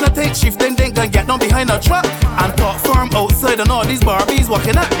that. When I take chief, then they gonna get down behind a truck and talk firm outside, and all these Barbies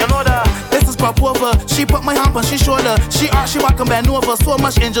walking up. You know that. This is pop over. She put my hand on she shoulder. She arch, she walk and bend over. So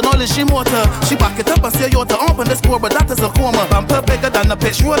much engine oil in she motor. She back it up and say yo to open the score, but that is a coma. Bumper bigger than a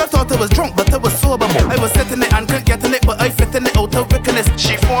pitch roller. Thought it was drunk, but it was sober. I was sitting it and couldn't get in it, but I fit in it out of wickedness.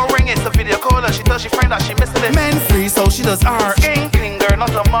 She phone ring, it's a video call, and she tells she friend that she missing it. Men free, so she does art. Skin clean, girl,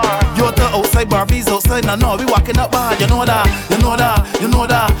 not a mar. You're the outside, Barbies outside. Now no, we walking up bad. You know that, you know that, you know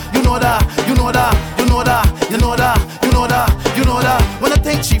that, you know that, you know that, you know that, you know that, you know that, you know that. When I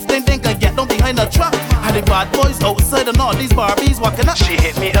think chief, then think I get down behind the truck. And the bad boys outside and all these Barbies walking up. She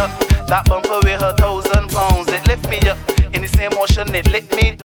hit me up, that bumper with her 1,000 pounds. It lift me up, in the same motion it lit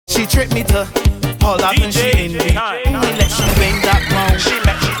me. She tricked me to all that when she in me. I let she bring that round. She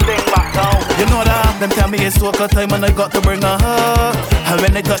make she bring back down. You know that, them tell me it's soca time and I got to bring her. And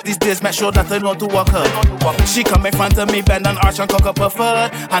when they touch these days, make sure that I know to walk her. She come in front of me, bend and arch and cock up her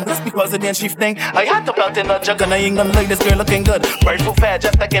foot. And just because of the chief thing, I had to belt in a jug. And I ain't gonna like this girl looking good. Brave foot fair,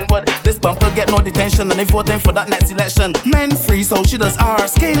 just like in wood. This bumper get no detention, and they voting for that next election. Men free, so she does our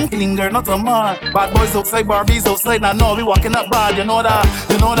skin clean, girl, not a man. Bad boys outside, Barbies outside. Now no, we walking up bad. You know that,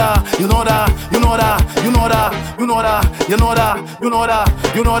 you know that, you know that, you know that, you know that, you know that, you know that, you know that,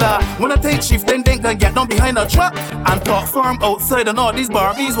 you know that. When I take chief, then they gonna get down behind a truck and talk firm outside and all these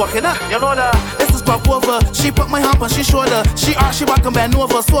Barbies walking up. You know that. This is pop over. She put my hand on she shoulder. She arch, she back and bend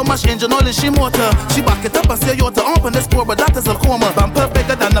over. So much engine oil in she motor. She back it up and say yo to open this score, but that is a coma. Bumper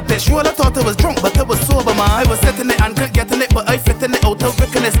bigger than a pitch roller. Thought it was drunk, but it was sober, man. I was sitting it and couldn't get in it, but I fit in it out of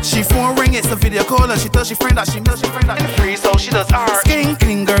wickedness. She phone ring, it's a video call, and she tells she friend that she miss, she friend that free, so she does art. Skin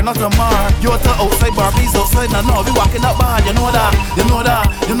clean, girl, not a mar. You're the outside, Barbies outside. Now no, we walking up bad. You know that, you know that,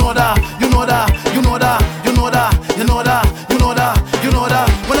 you know that, you know that, you know that, you know that, you know that, you know that, you know that.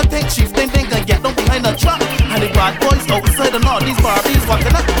 When I think chief, then they gonna get down behind the truck. And the bad boys outside and all these Barbies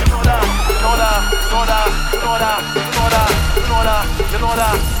walking up. You know that, you know that, you know that, you know that, you know that, you know that, you know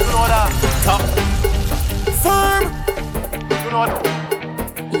that, you know that. Top firm. You know that.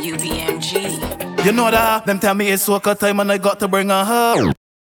 UVMG. You know that. Them tell me it's soca time and I got to bring her home.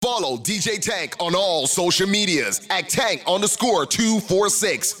 Follow DJ Tank on all social medias at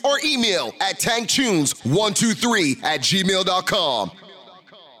Tank_246 or email at tanktunes123@gmail.com.